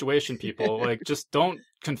that situation, people, like, just don't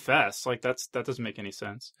confess. Like, that doesn't make any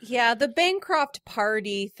sense. Yeah, the Bancroft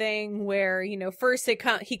party thing where, first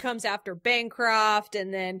he comes after Bancroft,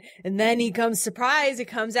 and then he comes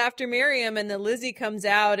after Miriam, and then Lizzie comes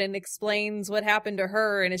out and explains what happened to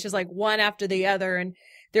her, and it's just like one after the other, and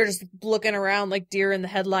they're just looking around like deer in the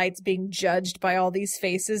headlights, being judged by all these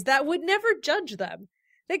faces that would never judge them.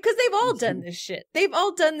 Because they've all done this shit. They've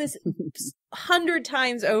all done this 100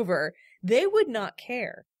 times over. They would not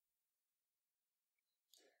care.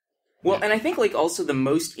 Well, and I think, like, also the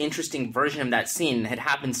most interesting version of that scene had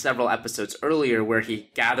happened several episodes earlier, where he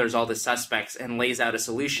gathers all the suspects and lays out a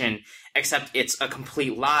solution, except it's a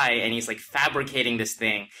complete lie, and he's, like, fabricating this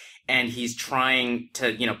thing, and he's trying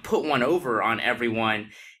to, put one over on everyone.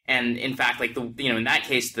 And in fact, like, in that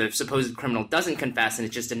case, the supposed criminal doesn't confess, and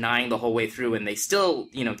it's just denying the whole way through, and they still,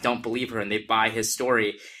 don't believe her, and they buy his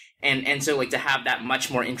story. And so, like, to have that much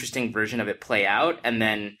more interesting version of it play out, and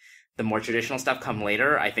then the more traditional stuff come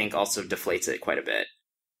later, I think also deflates it quite a bit.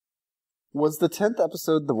 Was the 10th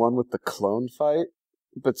episode the one with the clone fight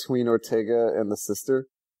between Ortega and the sister?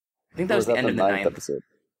 I think that was the end of the ninth episode.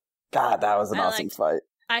 God, that was an awesome fight.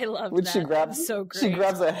 I loved when that. She grabs, so great. She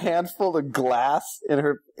grabs a handful of glass in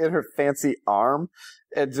her fancy arm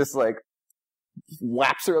and just like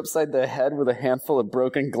whaps her upside the head with a handful of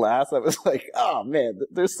broken glass. I was like, oh man,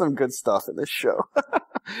 there's some good stuff in this show.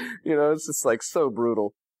 It's just like so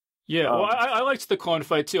brutal. Yeah, well, I liked the clone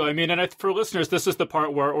fight too. I mean, and for listeners, this is the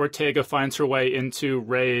part where Ortega finds her way into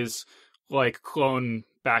Ray's like clone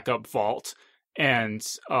backup vault, and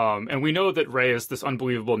we know that Ray is this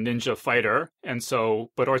unbelievable ninja fighter,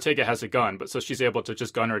 but Ortega has a gun, so she's able to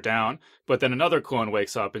just gun her down. But then another clone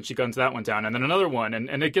wakes up, and she guns that one down, and then another one,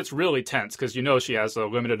 and it gets really tense because she has a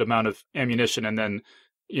limited amount of ammunition, and then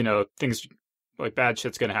things like bad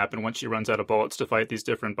shit's gonna happen once she runs out of bullets to fight these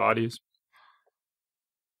different bodies.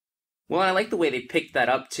 Well, and I like the way they picked that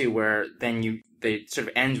up, too, where then they sort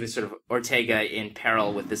of ends with sort of Ortega in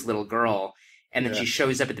peril with this little girl, and then she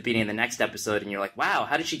shows up at the beginning of the next episode, and you're like, wow,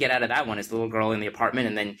 how did she get out of that one? Is the little girl in the apartment?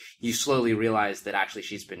 And then you slowly realize that actually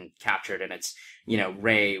she's been captured, and it's,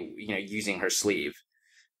 Ray, using her sleeve.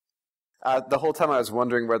 The whole time I was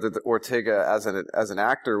wondering whether the Ortega, as an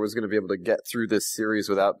actor, was going to be able to get through this series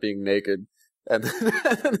without being naked. And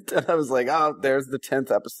then I was like, oh, there's the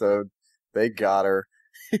 10th episode. They got her.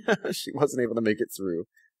 She wasn't able to make it through.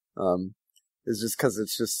 It's just because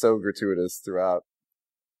it's just so gratuitous throughout.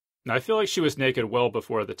 I feel like she was naked well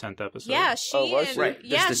before the 10th episode. Yeah, she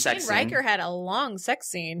and Riker had a long sex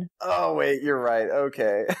scene. Oh wait, you're right.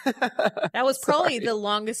 Okay. That was probably the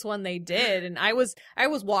longest one they did, and I was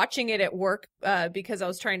watching it at work because I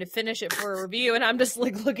was trying to finish it for a review, and I'm just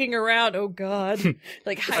like looking around. Oh God,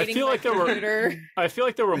 like hiding my computer. I feel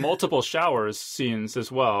like there were multiple showers scenes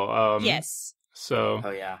as well. Yes. So.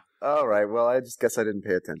 Oh yeah. All right. Well, I just guess I didn't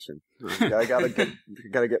pay attention. I gotta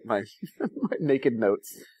get my my naked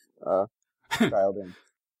notes dialed in.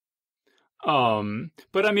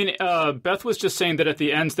 But I mean, Beth was just saying that at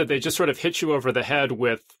the end that they just sort of hit you over the head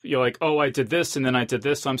with, like, oh, I did this and then I did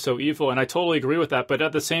this, I'm so evil. And I totally agree with that. But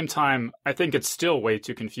at the same time, I think it's still way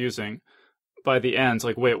too confusing by the end.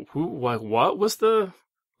 Like, wait, what was the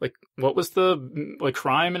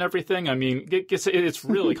crime and everything? I mean, it's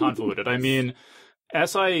really convoluted. I mean,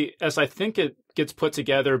 as I think it gets put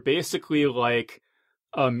together, basically like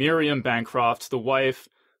Miriam Bancroft, the wife,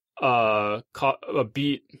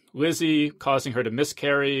 beat Lizzie, causing her to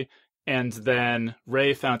miscarry, and then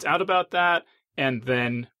Ray found out about that, and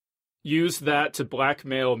then used that to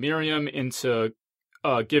blackmail Miriam into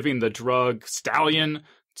giving the drug Stallion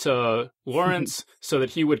to Lawrence so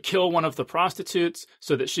that he would kill one of the prostitutes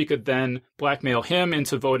so that she could then blackmail him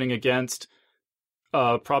into voting against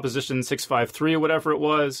Proposition 653 or whatever it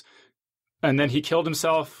was, and then he killed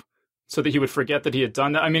himself so that he would forget that he had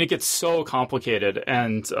done that. I mean, it gets so complicated,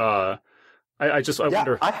 and I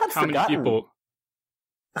wonder how many people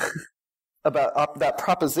about that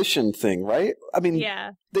proposition thing, right? I mean,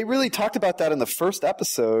 they really talked about that in the first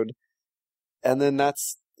episode, and then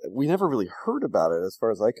we never really heard about it as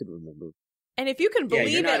far as I could remember. And if you can believe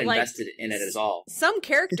you're not it, invested in it at all. Some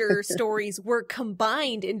character stories were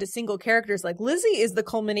combined into single characters. Like Lizzie is the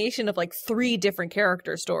culmination of like 3 different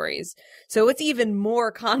character stories. So it's even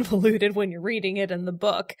more convoluted when you're reading it in the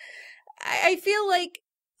book. I feel like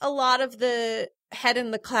a lot of the head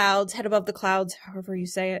above the clouds, however you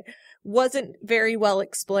say it, wasn't very well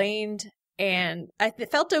explained. And I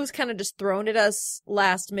felt it was kind of just thrown at us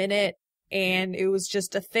last minute. And it was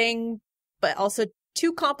just a thing, but also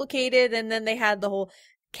too complicated. And then they had the whole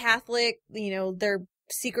Catholic, they're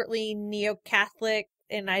secretly neo-Catholic,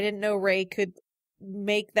 and I didn't know Ray could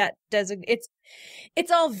make that designation.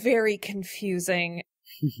 It's all very confusing.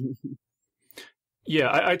 Yeah,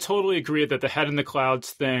 I totally agree that the head in the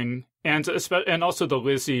clouds thing and also the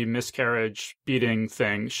Lizzie miscarriage beating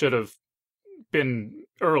thing should have been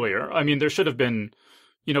earlier. I mean, there should have been,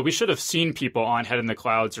 we should have seen people on Head in the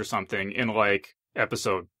Clouds or something in like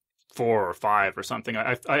episode 4 or 5 or something.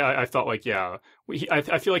 I felt like, yeah,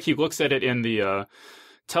 I feel like he looks at it in the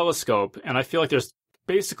telescope, and I feel like there's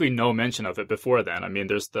basically no mention of it before then. I mean,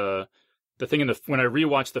 there's the thing when I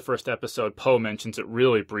rewatched the first episode, Poe mentions it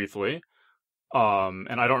really briefly,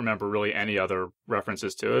 and I don't remember really any other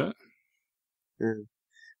references to it. Yeah.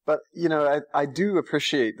 But, I do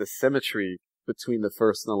appreciate the symmetry between the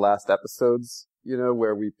first and the last episodes,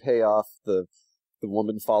 where we pay off the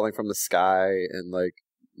woman falling from the sky, and like,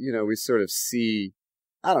 we sort of see,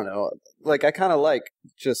 I don't know, like, I kind of like,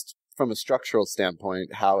 just from a structural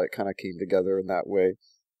standpoint, how it kind of came together in that way.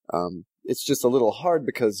 It's just a little hard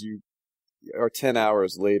because you are 10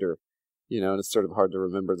 hours later, and it's sort of hard to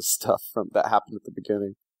remember the stuff that happened at the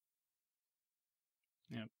beginning.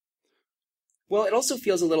 Yeah. Well, it also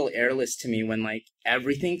feels a little airless to me when, like,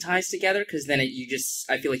 everything ties together, because then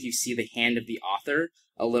I feel like you see the hand of the author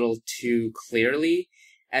a little too clearly,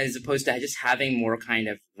 as opposed to just having more kind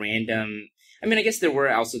of random... I mean, I guess there were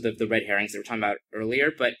also the red herrings that we were talking about earlier,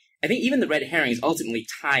 but I think even the red herrings ultimately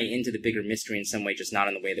tie into the bigger mystery in some way, just not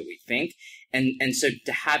in the way that we think. And so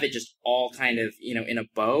to have it just all kind of, in a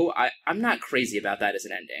bow, I'm not crazy about that as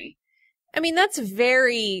an ending. I mean, that's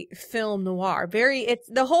very film noir. It's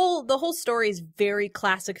the whole story is very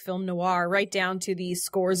classic film noir, right down to the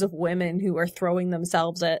scores of women who are throwing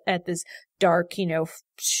themselves at this dark,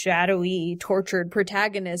 shadowy, tortured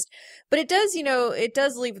protagonist. But it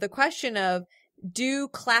does leave the question of, do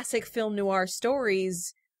classic film noir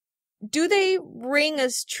stories, do they ring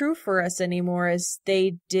as true for us anymore as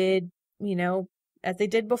they did,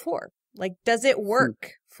 before? Like, does it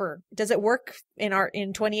work in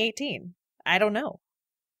 2018? I don't know.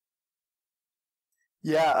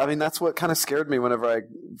 Yeah, I mean, that's what kind of scared me whenever I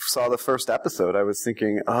saw the first episode. I was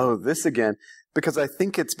thinking, oh, this again, because I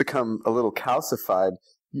think it's become a little calcified.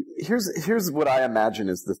 Here's what I imagine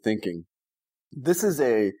is the thinking. This is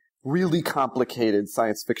a really complicated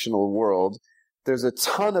science fictional world. There's a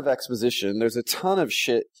ton of exposition. There's a ton of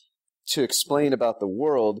shit to explain about the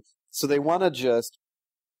world. So they want to just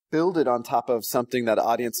build it on top of something that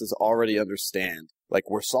audiences already understand. Like,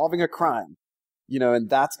 we're solving a crime, and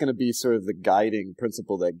that's going to be sort of the guiding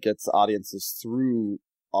principle that gets audiences through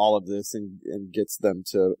all of this and gets them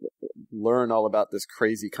to learn all about this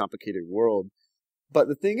crazy, complicated world. But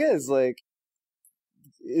the thing is, like,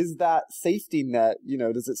 is that safety net,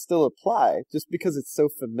 does it still apply? Just because it's so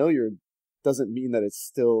familiar doesn't mean that it's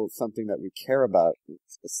still something that we care about.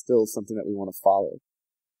 It's still something that we want to follow.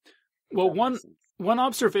 Well, one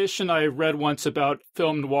observation I read once about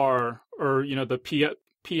film noir, or, the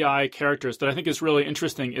PI characters, that I think is really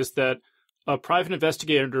interesting is that a private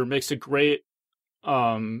investigator makes a great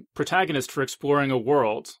protagonist for exploring a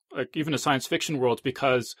world, like even a science fiction world,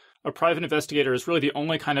 because a private investigator is really the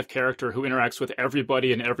only kind of character who interacts with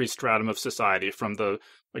everybody in every stratum of society, from the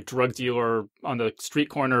drug dealer on the street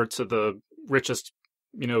corner to the richest,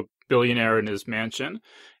 billionaire in his mansion.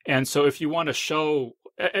 And so if you want to show,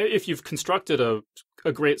 if you've constructed a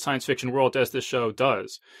great science fiction world, as this show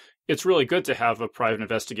does, it's really good to have a private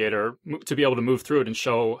investigator to be able to move through it and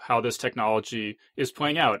show how this technology is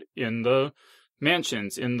playing out in the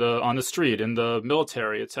mansions, on the street, in the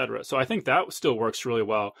military, etc. So I think that still works really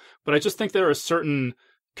well. But I just think there are certain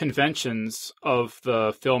conventions of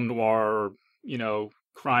the film noir,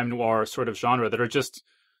 crime noir sort of genre that are just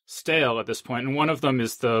stale at this point. And one of them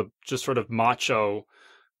is the just sort of macho-ness.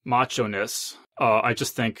 I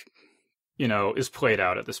just think, is played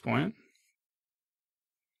out at this point.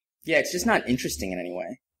 Yeah, it's just not interesting in any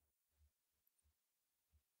way.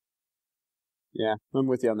 Yeah, I'm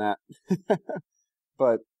with you on that.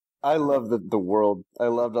 But I love the world. I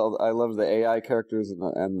love the AI characters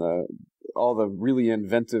and all the really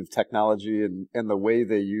inventive technology and the way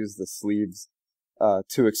they use the sleeves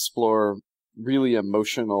to explore really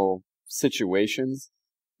emotional situations.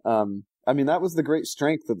 I mean, that was the great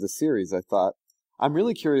strength of the series, I thought. I'm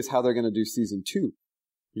really curious how they're going to do season 2.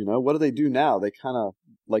 What do they do now? They kind of,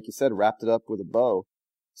 like you said, wrapped it up with a bow.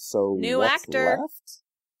 So new actor.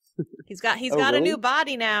 Left? He's got really? a new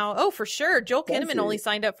body now. Oh, for sure. Joel Kinnaman only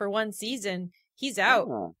signed up for 1 season. He's out.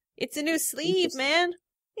 It's a new sleeve, man.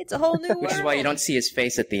 It's a whole new world. Which is why you don't see his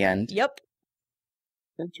face at the end. Yep.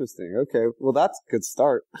 Interesting. Okay. Well, that's a good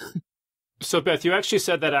start. So, Beth, you actually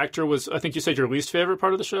said that actor was, I think you said, your least favorite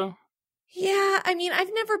part of the show? Yeah, I mean,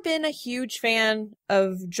 I've never been a huge fan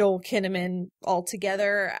of Joel Kinnaman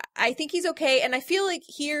altogether. I think he's okay, and I feel like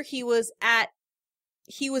here he was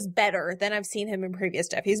better than I've seen him in previous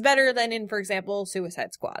stuff. He's better than in, for example,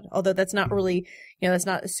 Suicide Squad, although that's not really, that's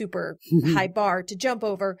not a super high bar to jump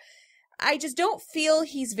over. I just don't feel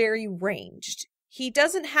he's very ranged. he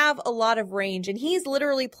doesn't have a lot of range, and he's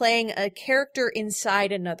literally playing a character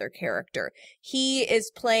inside another character. He's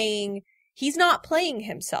not playing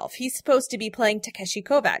himself. He's supposed to be playing Takeshi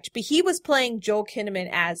Kovacs, but he was playing Joel Kinnaman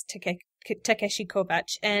as Takeshi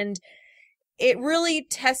Kovacs, and it really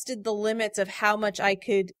tested the limits of how much I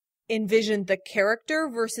could envision the character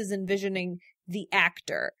versus envisioning the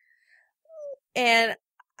actor. And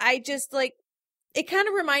I just, like, it kind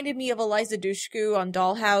of reminded me of Eliza Dushku on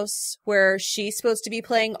Dollhouse, where she's supposed to be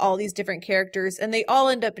playing all these different characters, and they all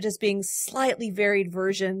end up just being slightly varied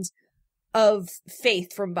versions of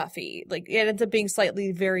Faith from Buffy. Like, it ends up being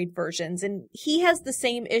slightly varied versions, and he has the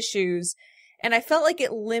same issues, and I felt like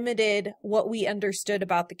it limited what we understood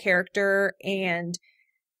about the character and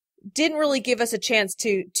didn't really give us a chance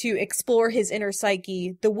to explore his inner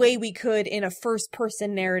psyche the way we could in a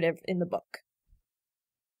first-person narrative in the book.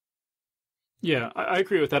 Yeah, I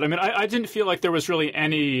agree with that. I mean, I didn't feel like there was really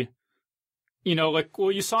any, like,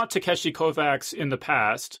 well, you saw Takeshi Kovacs in the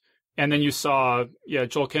past, and then you saw,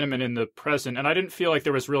 Joel Kinnaman in the present, and I didn't feel like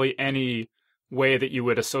there was really any way that you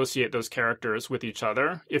would associate those characters with each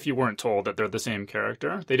other if you weren't told that they're the same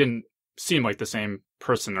character. They didn't seem like the same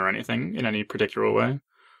person or anything in any particular way.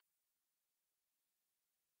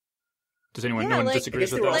 Does anyone disagree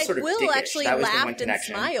with that? Like, Will actually laughed and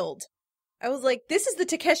smiled. I was like, this is the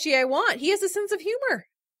Takeshi I want. He has a sense of humor.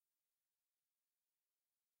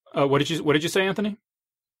 What did you say, Anthony?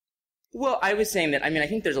 Well, I was saying that, I mean, I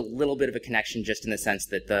think there's a little bit of a connection just in the sense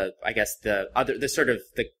that the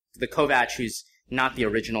Kovacs who's not the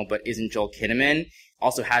original but isn't Joel Kinnaman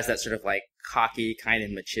also has that sort of like cocky kind of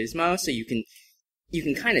machismo. So you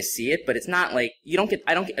can kind of see it, but it's not like,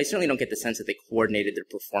 I certainly don't get the sense that they coordinated their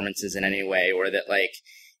performances in any way, or that like,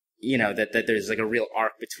 that there's like a real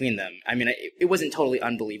arc between them. I mean, it wasn't totally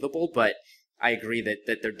unbelievable, but I agree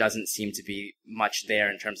that there doesn't seem to be much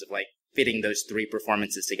there in terms of like fitting those three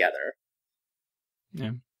performances together.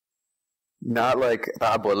 Yeah. Not like the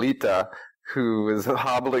Abuelita, who was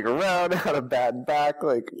hobbling around, had a bad back,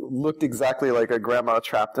 like looked exactly like a grandma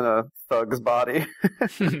trapped in a thug's body.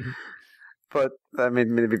 But I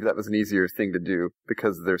mean, maybe that was an easier thing to do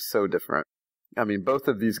because they're so different. I mean, both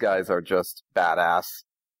of these guys are just badass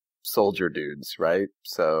soldier dudes, right?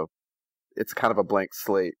 So it's kind of a blank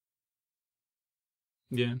slate.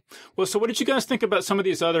 Yeah. Well, so what did you guys think about some of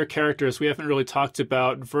these other characters? We haven't really talked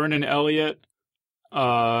about Vernon Elliott. We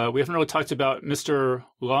haven't really talked about Mr.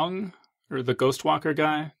 Lung, or the Ghostwalker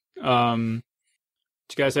guy. Do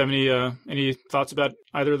you guys have any thoughts about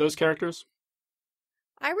either of those characters?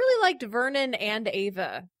 I really liked Vernon and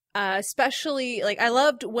Ava. Especially, like, I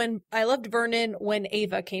loved Vernon when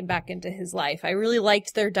Ava came back into his life. I really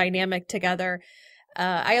liked their dynamic together.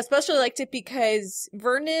 I especially liked it because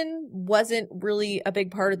Vernon wasn't really a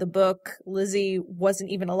big part of the book. Lizzie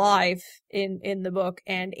wasn't even alive in the book,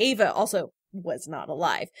 and Ava also was not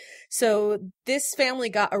alive. So this family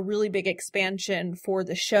got a really big expansion for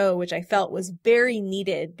the show, which I felt was very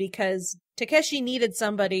needed because Takeshi needed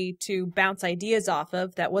somebody to bounce ideas off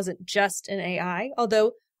of that wasn't just an AI,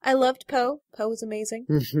 although I loved Poe. Poe was amazing.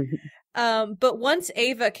 But once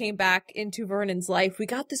Ava came back into Vernon's life, we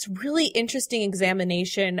got this really interesting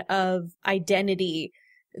examination of identity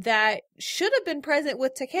that should have been present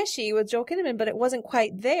with Takeshi, with Joel Kinnaman, but it wasn't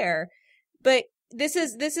quite there. But this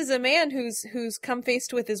is a man who's come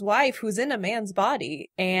faced with his wife, who's in a man's body,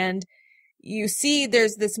 and you see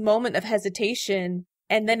there's this moment of hesitation,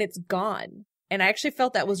 and then it's gone. And I actually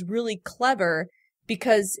felt that was really clever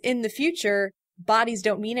because in the future, bodies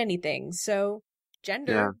don't mean anything. So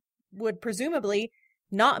gender would presumably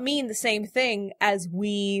not mean the same thing as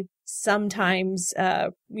we sometimes,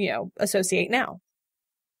 associate now.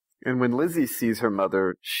 And when Lizzie sees her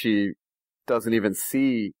mother, she doesn't even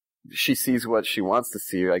see, she sees what she wants to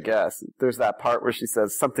see, I guess. There's that part where she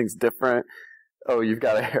says, something's different. Oh, you've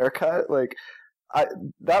got a haircut? Like,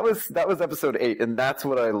 that was episode 8, and that's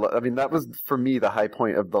what I mean, that was, for me, the high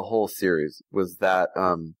point of the whole series, was that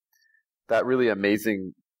really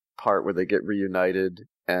amazing part where they get reunited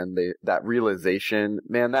and that realization,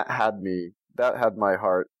 man, that had my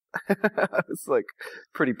heart. I was like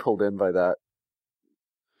pretty pulled in by that.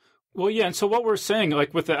 Well, yeah, and so what we're saying,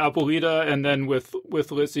 like with the Abuelita and then with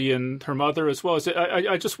Lizzie and her mother as well, is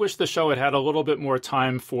I just wish the show had a little bit more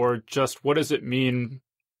time for just what does it mean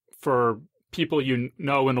for people you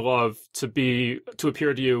know and love to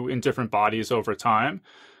appear to you in different bodies over time.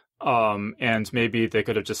 And maybe they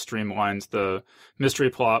could have just streamlined the mystery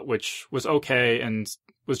plot, which was okay and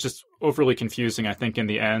was just overly confusing, I think, in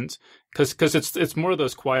the end. Because it's more of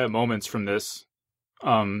those quiet moments from this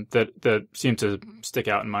that seem to stick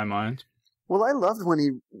out in my mind. Well, I loved when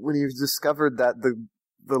he discovered that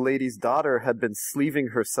the the lady's daughter had been sleeving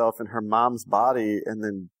herself in her mom's body and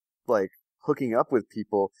then like hooking up with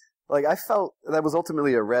people. Like I felt that was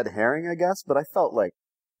ultimately a red herring, I guess, but I felt like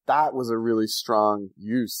that was a really strong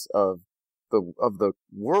use of the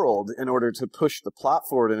world in order to push the plot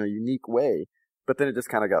forward in a unique way. But then it just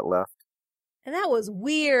kind of got left. And that was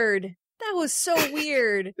weird. That was so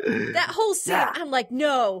weird. That whole scene, yeah. I'm like,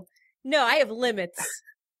 no, I have limits.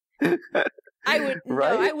 I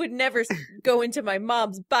would never go into my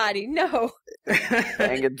mom's body. No.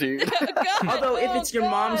 Dang it, dude. Although if it's your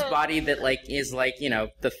mom's body that like is like,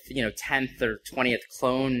 the 10th or 20th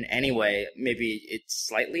clone anyway, maybe it's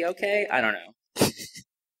slightly okay. I don't know.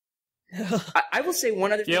 I will say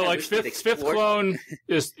one other thing. Yeah, like fifth clone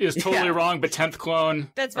is totally wrong, but 10th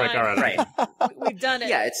clone. That's fine. Like, all right. We've done it.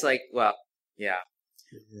 Yeah, it's like, well, yeah.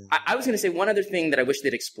 I was going to say one other thing that I wish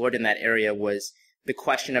they'd explored in that area was the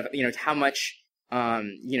question of, how much,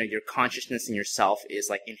 your consciousness and yourself is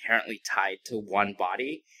like inherently tied to one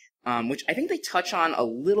body, which I think they touch on a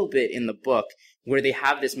little bit in the book where they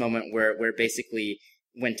have this moment where basically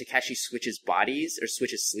when Takeshi switches bodies or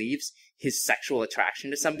switches sleeves, his sexual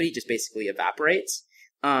attraction to somebody just basically evaporates.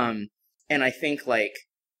 And I think like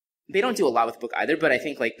they don't do a lot with the book either, but I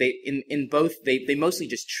think like they in both they mostly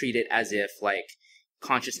just treat it as if like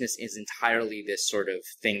consciousness is entirely this sort of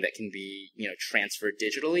thing that can be, transferred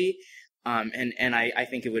digitally. And I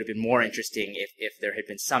think it would have been more interesting if there had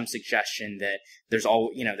been some suggestion that there's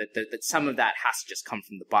that some of that has to just come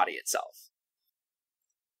from the body itself.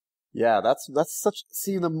 Yeah, that's such.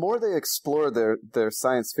 See, the more they explore their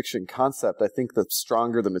science fiction concept, I think the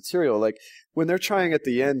stronger the material. Like when they're trying at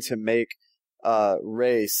the end to make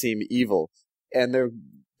Rey seem evil, and they're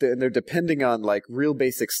depending on like real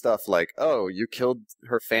basic stuff, like, oh, you killed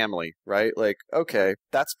her family, right? Like, okay,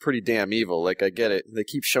 that's pretty damn evil. Like, I get it. They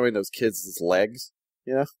keep showing those kids' legs.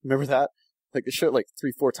 Remember that? Like they show it like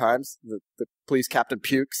 3-4 times. The police captain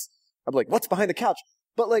pukes. I'm like, what's behind the couch?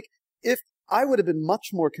 But like, if I would have been much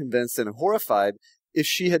more convinced and horrified if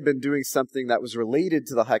she had been doing something that was related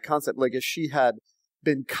to the high concept, like if she had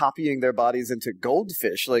been copying their bodies into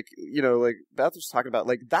goldfish, like Beth was talking about,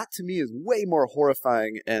 like that to me is way more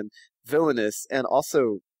horrifying and villainous, and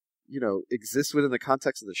also, exists within the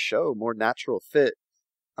context of the show, more natural fit,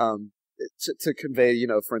 to convey,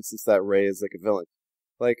 for instance, that Rey is like a villain.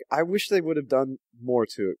 Like, I wish they would have done more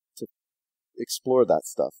to explore that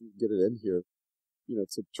stuff and get it in here,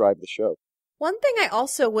 to drive the show. One thing I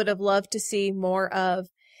also would have loved to see more of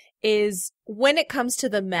is when it comes to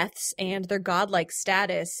the Meths and their godlike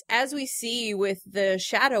status, as we see with the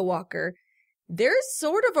Shadow Walker, there's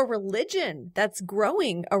sort of a religion that's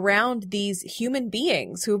growing around these human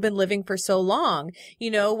beings who have been living for so long.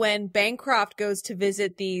 When Bancroft goes to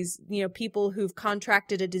visit these, people who've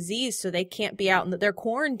contracted a disease so they can't be out and they're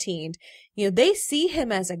quarantined, they see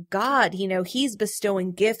him as a god. He's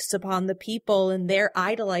bestowing gifts upon the people and they're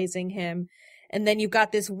idolizing him. And then you've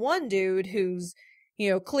got this one dude who's,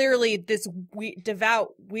 clearly this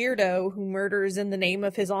devout weirdo who murders in the name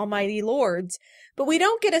of his almighty lords. But we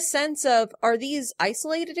don't get a sense of, are these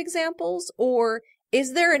isolated examples, or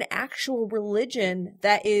is there an actual religion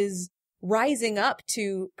that is rising up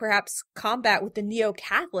to perhaps combat with the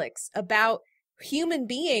neo-Catholics about human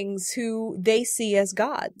beings who they see as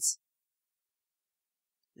gods?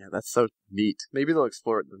 Yeah, that's so neat. Maybe they'll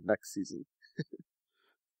explore it in the next season.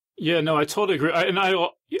 Yeah, no, I totally agree.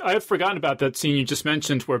 I had forgotten about that scene you just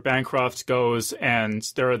mentioned where Bancroft goes and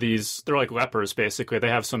they're like lepers, basically. They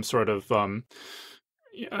have some sort of,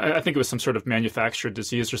 I think it was some sort of manufactured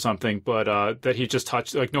disease or something, but that he just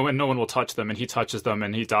touched, like no one will touch them, and he touches them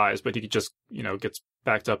and he dies, but he just, gets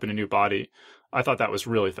backed up in a new body. I thought that was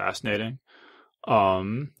really fascinating.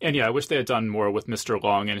 And yeah, I wish they had done more with Mr.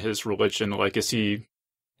 Long and his religion. Like,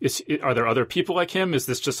 are there other people like him? Is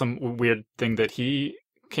this just some weird thing that he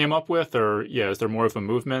came up with, or is there more of a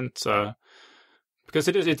movement? Because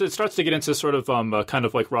it starts to get into sort of kind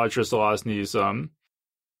of like Roger Zelazny's Lord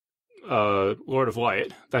of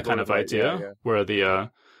Light, that kind of idea, where the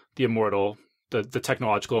immortal, the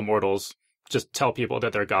technological immortals just tell people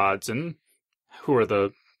that they're gods, and who are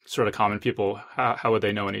the sort of common people? How would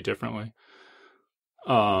they know any differently?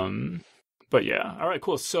 But yeah, all right,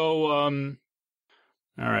 cool. So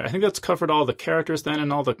all right, I think that's covered all the characters then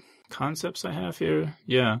and all the concepts I have here.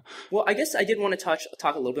 Yeah. Well, I guess I did want to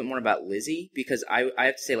talk a little bit more about Lizzie, because I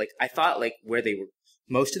have to say, like, I thought, like, where they were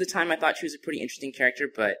most of the time, I thought she was a pretty interesting character,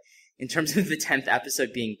 but in terms of the 10th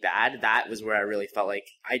episode being bad, that was where I really felt like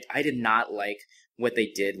I did not like what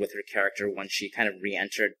they did with her character when she kind of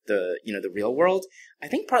re-entered the real world. I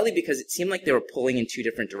think partly because it seemed like they were pulling in two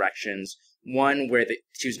different directions. One where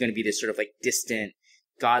she was going to be this sort of like distant,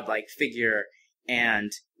 godlike figure,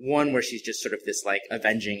 and one where she's just sort of this like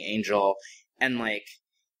avenging angel, and like,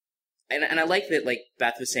 and I like that, like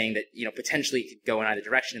Beth was saying, that, you know, potentially it could go in either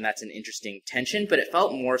direction, and that's an interesting tension, but it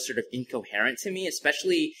felt more sort of incoherent to me,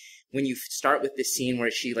 especially when you start with this scene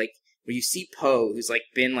where she like, where you see Poe, who's like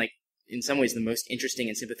been like in some ways the most interesting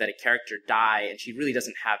and sympathetic character, die, and she really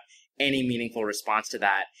doesn't have any meaningful response to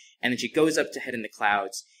that. And then she goes up to Head in the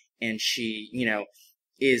Clouds, and she, you know,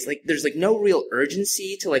 is like, there's like no real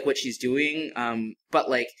urgency to like what she's doing. But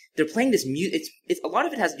like they're playing this music. It's a lot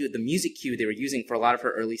of it has to do with the music cue they were using for a lot of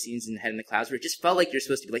her early scenes in Head in the Clouds, where it just felt like you're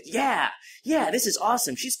supposed to be like, yeah, this is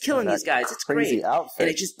awesome. She's killing these guys. It's great. And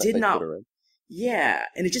it just did not. Yeah,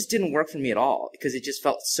 and it just didn't work for me at all, because it just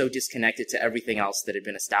felt so disconnected to everything else that had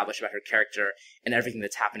been established about her character and everything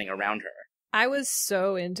that's happening around her. I was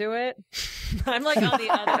so into it. I'm like on the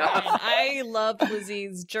other end. I loved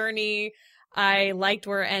Lizzie's journey. I liked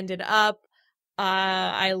where it ended up.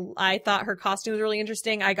 I thought her costume was really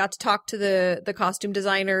interesting. I got to talk to the costume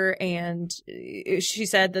designer, and she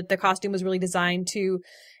said that the costume was really designed to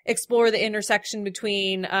explore the intersection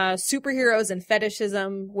between superheroes and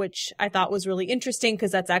fetishism, which I thought was really interesting,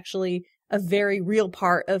 because that's actually a very real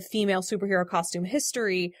part of female superhero costume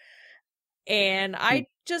history. And I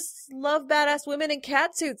just love badass women in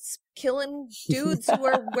catsuits killing dudes who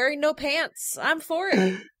are wearing no pants. I'm for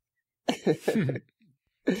it.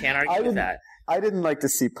 Can't argue with that. I didn't like to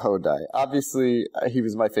see Poe die. Obviously, he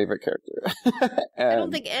was my favorite character. I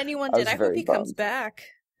don't think anyone did. I hope he comes back.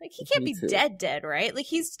 Like, he can't be dead, right? Like,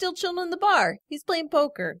 he's still chilling in the bar. He's playing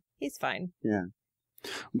poker. He's fine. Yeah.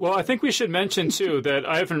 Well, I think we should mention too that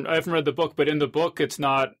I haven't read the book, but in the book it's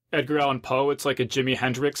not Edgar Allan Poe. It's like a Jimi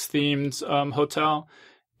Hendrix themed hotel.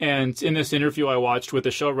 And in this interview I watched with the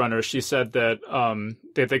showrunner, she said that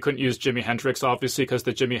they couldn't use Jimi Hendrix, obviously, because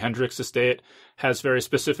the Jimi Hendrix estate has very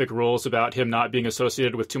specific rules about him not being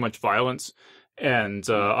associated with too much violence. And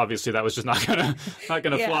obviously that was just not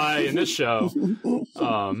gonna fly in this show.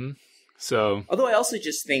 So, although I also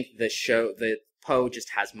just think the Poe just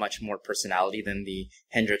has much more personality than the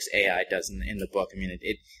Hendrix AI does in the book. I mean,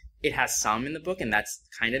 it has some in the book, and that's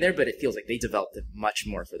kind of there, but it feels like they developed it much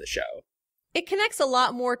more for the show. It connects a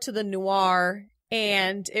lot more to the noir,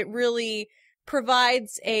 and it really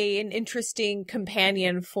provides an interesting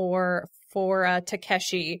companion for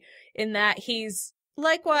Takeshi, in that he's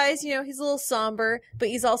likewise, you know, he's a little somber, but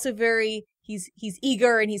he's also he's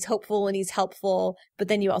eager and he's hopeful and he's helpful, but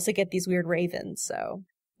then you also get these weird ravens, so,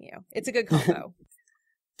 you know, it's a good combo.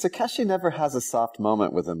 Takeshi never has a soft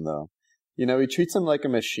moment with him, though. You know, he treats him like a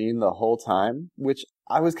machine the whole time, which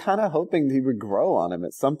I was kind of hoping he would grow on him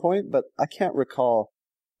at some point, but I can't recall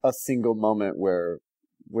a single moment where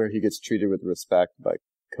he gets treated with respect by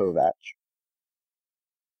Kovac.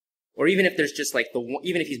 Or even if there's just like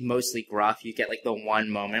even if he's mostly gruff, you get like the one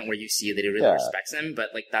moment where you see that he really respects him, but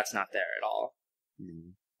like that's not there at all.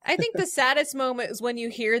 I think the saddest moment is when you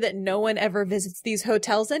hear that no one ever visits these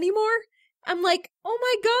hotels anymore. I'm like, oh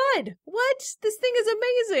my god, what? This thing is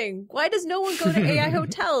amazing. Why does no one go to AI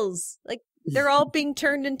hotels? Like, they're all being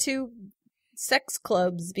turned into sex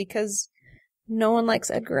clubs because no one likes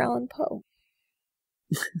Edgar Allan Poe.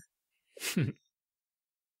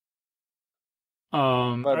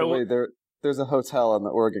 By the way, there's a hotel on the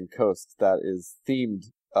Oregon coast that is themed.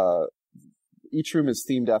 Each room is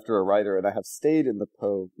themed after a writer, and I have stayed in the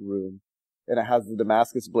Poe room, and it has the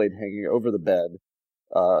Damascus blade hanging over the bed,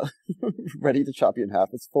 ready to chop you in half.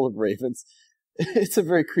 It's full of ravens. It's a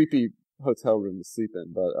very creepy hotel room to sleep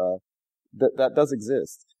in, but that does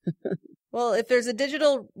exist. Well, if there's a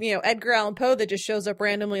digital, you know, Edgar Allan Poe that just shows up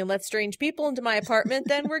randomly and lets strange people into my apartment,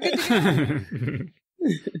 then we're good to go.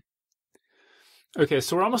 Okay,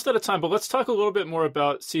 so we're almost out of time, but let's talk a little bit more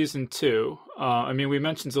about season 2. I mean, we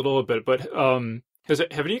mentioned it a little bit, but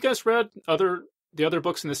have you guys read the other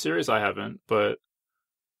books in the series? I haven't, but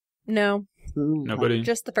no, nobody,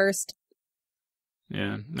 just the first.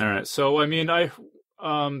 Yeah. All right. So, I mean, the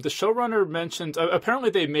showrunner mentioned apparently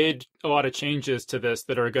they made a lot of changes to this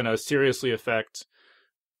that are going to seriously affect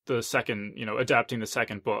the second, you know, adapting the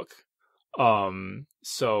second book.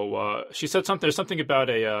 So she said there's something about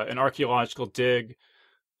an archaeological dig,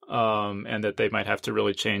 and that they might have to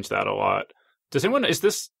really change that a lot. Does anyone, is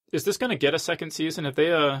this going to get a second season? Have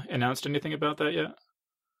they announced anything about that yet?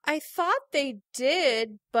 I thought they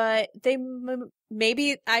did, but they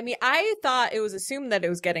maybe, I mean, I thought it was assumed that it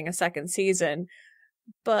was getting a second season,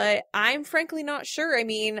 but I'm frankly not sure. I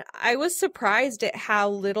mean, I was surprised at how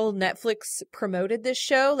little Netflix promoted this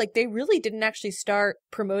show. Like, they really didn't actually start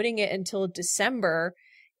promoting it until December.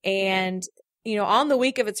 And, you know, on the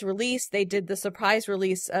week of its release, they did the surprise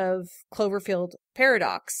release of Cloverfield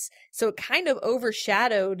Paradox. So it kind of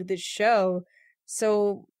overshadowed the show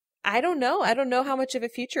So I don't know. I don't know how much of a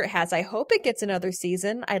future it has. I hope it gets another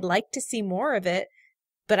season. I'd like to see more of it,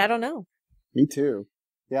 but I don't know. Me too.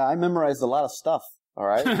 Yeah, I memorized a lot of stuff. All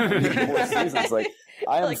right, 4 seasons. Like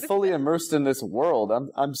I am fully immersed in this world.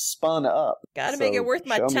 I'm spun up. Got to make it worth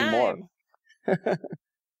my time.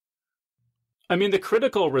 I mean, the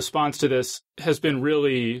critical response to this has been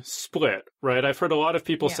really split, right? I've heard a lot of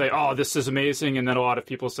people say, "Oh, this is amazing," and then a lot of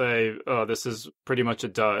people say, "Oh, this is pretty much a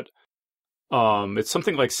dud." It's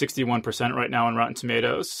something like 61% right now on Rotten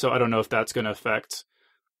Tomatoes, so I don't know if that's going to affect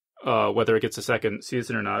whether it gets a second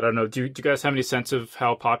season or not. I don't know. Do you guys have any sense of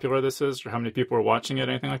how popular this is, or how many people are watching it,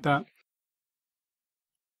 anything like that?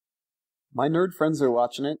 My nerd friends are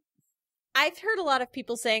watching it. I've heard a lot of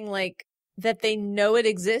people saying like that they know it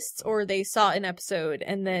exists or they saw an episode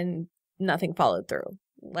and then nothing followed through.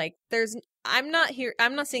 Like I'm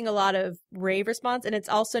not seeing a lot of rave response, and it's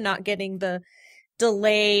also not getting the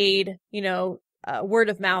delayed, word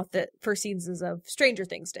of mouth that first seasons of Stranger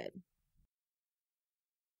Things did.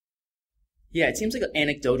 Yeah, it seems like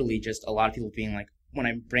anecdotally just a lot of people being like, when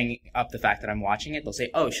I bring up the fact that I'm watching it, they'll say,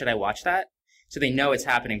 "Oh, should I watch that?" So they know it's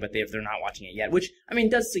happening, but they're not watching it yet, which, I mean,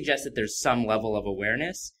 does suggest that there's some level of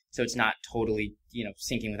awareness. So it's not totally,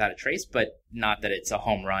 sinking without a trace, but not that it's a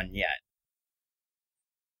home run yet.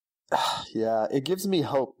 Yeah, it gives me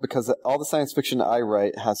hope because all the science fiction I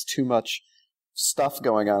write has too much stuff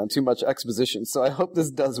going on, too much exposition. So I hope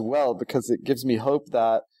this does well because it gives me hope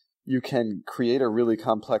that you can create a really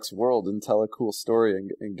complex world and tell a cool story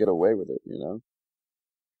and get away with it,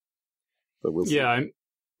 But we'll see.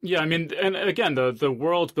 Yeah, I mean, and again, the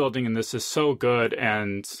world building in this is so good,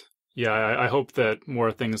 and yeah, I hope that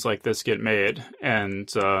more things like this get made. And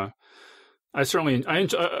I enjoy,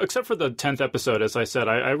 except for the 10th episode, as I said,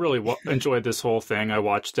 I really enjoyed this whole thing. I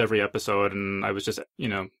watched every episode, and I was just,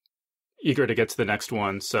 eager to get to the next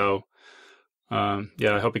one. So, I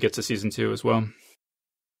hope it gets to season 2 as well.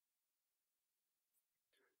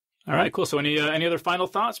 All right, cool. So any other final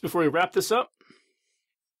thoughts before we wrap this up?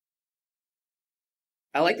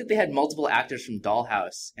 I like that they had multiple actors from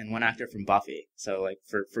Dollhouse and one actor from Buffy. So, like,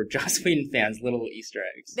 for Joss Whedon fans, little Easter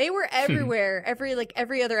eggs. They were everywhere,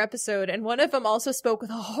 every other episode, and one of them also spoke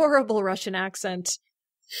with a horrible Russian accent.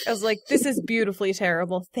 I was like, this is beautifully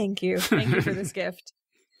terrible. Thank you for this gift.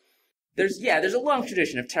 There's a long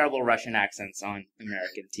tradition of terrible Russian accents on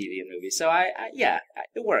American TV and movies. So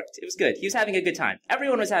it worked. It was good. He was having a good time.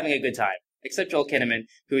 Everyone was having a good time, except Joel Kinnaman,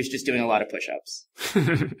 who was just doing a lot of push-ups.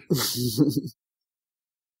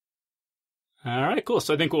 All right, cool.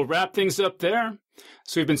 So I think we'll wrap things up there.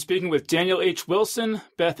 So we've been speaking with Daniel H. Wilson,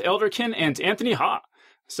 Beth Elderkin, and Anthony Ha.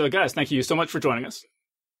 So guys, thank you so much for joining us.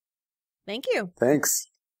 Thank you. Thanks.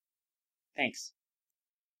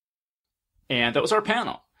 And that was our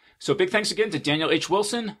panel. So big thanks again to Daniel H.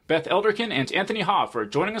 Wilson, Beth Elderkin, and Anthony Ha for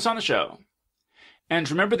joining us on the show. And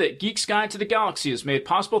remember that Geek's Guide to the Galaxy is made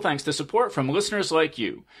possible thanks to support from listeners like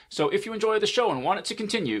you. So if you enjoy the show and want it to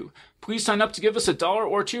continue, please sign up to give us $1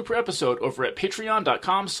 or $2 per episode over at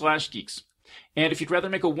patreon.com/geeks. And if you'd rather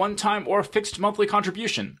make a one-time or fixed monthly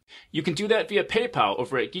contribution, you can do that via PayPal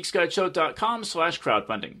over at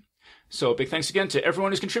geeksguideshow.com/crowdfunding. So big thanks again to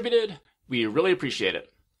everyone who's contributed. We really appreciate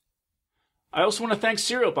it. I also want to thank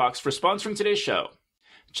Cereal Box for sponsoring today's show.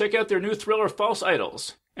 Check out their new thriller, False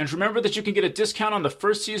Idols. And remember that you can get a discount on the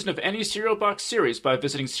first season of any Cereal Box series by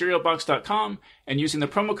visiting cerealbox.com and using the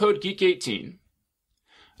promo code GEEK18.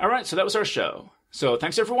 Alright, so that was our show. So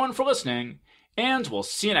thanks everyone for listening, and we'll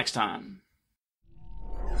see you next time.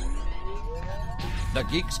 The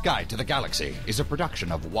Geek's Guide to the Galaxy is a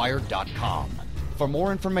production of Wired.com. For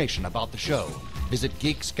more information about the show, visit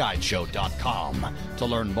geeksguideshow.com. To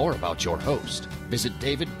learn more about your host, visit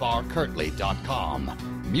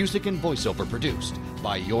davidbarrkirtley.com. Music and voiceover produced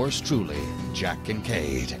by yours truly, Jack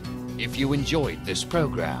Kincaid. If you enjoyed this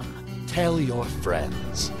program, tell your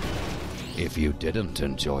friends. If you didn't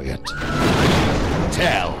enjoy it,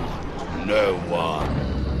 tell no one.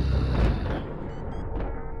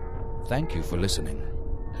 Thank you for listening.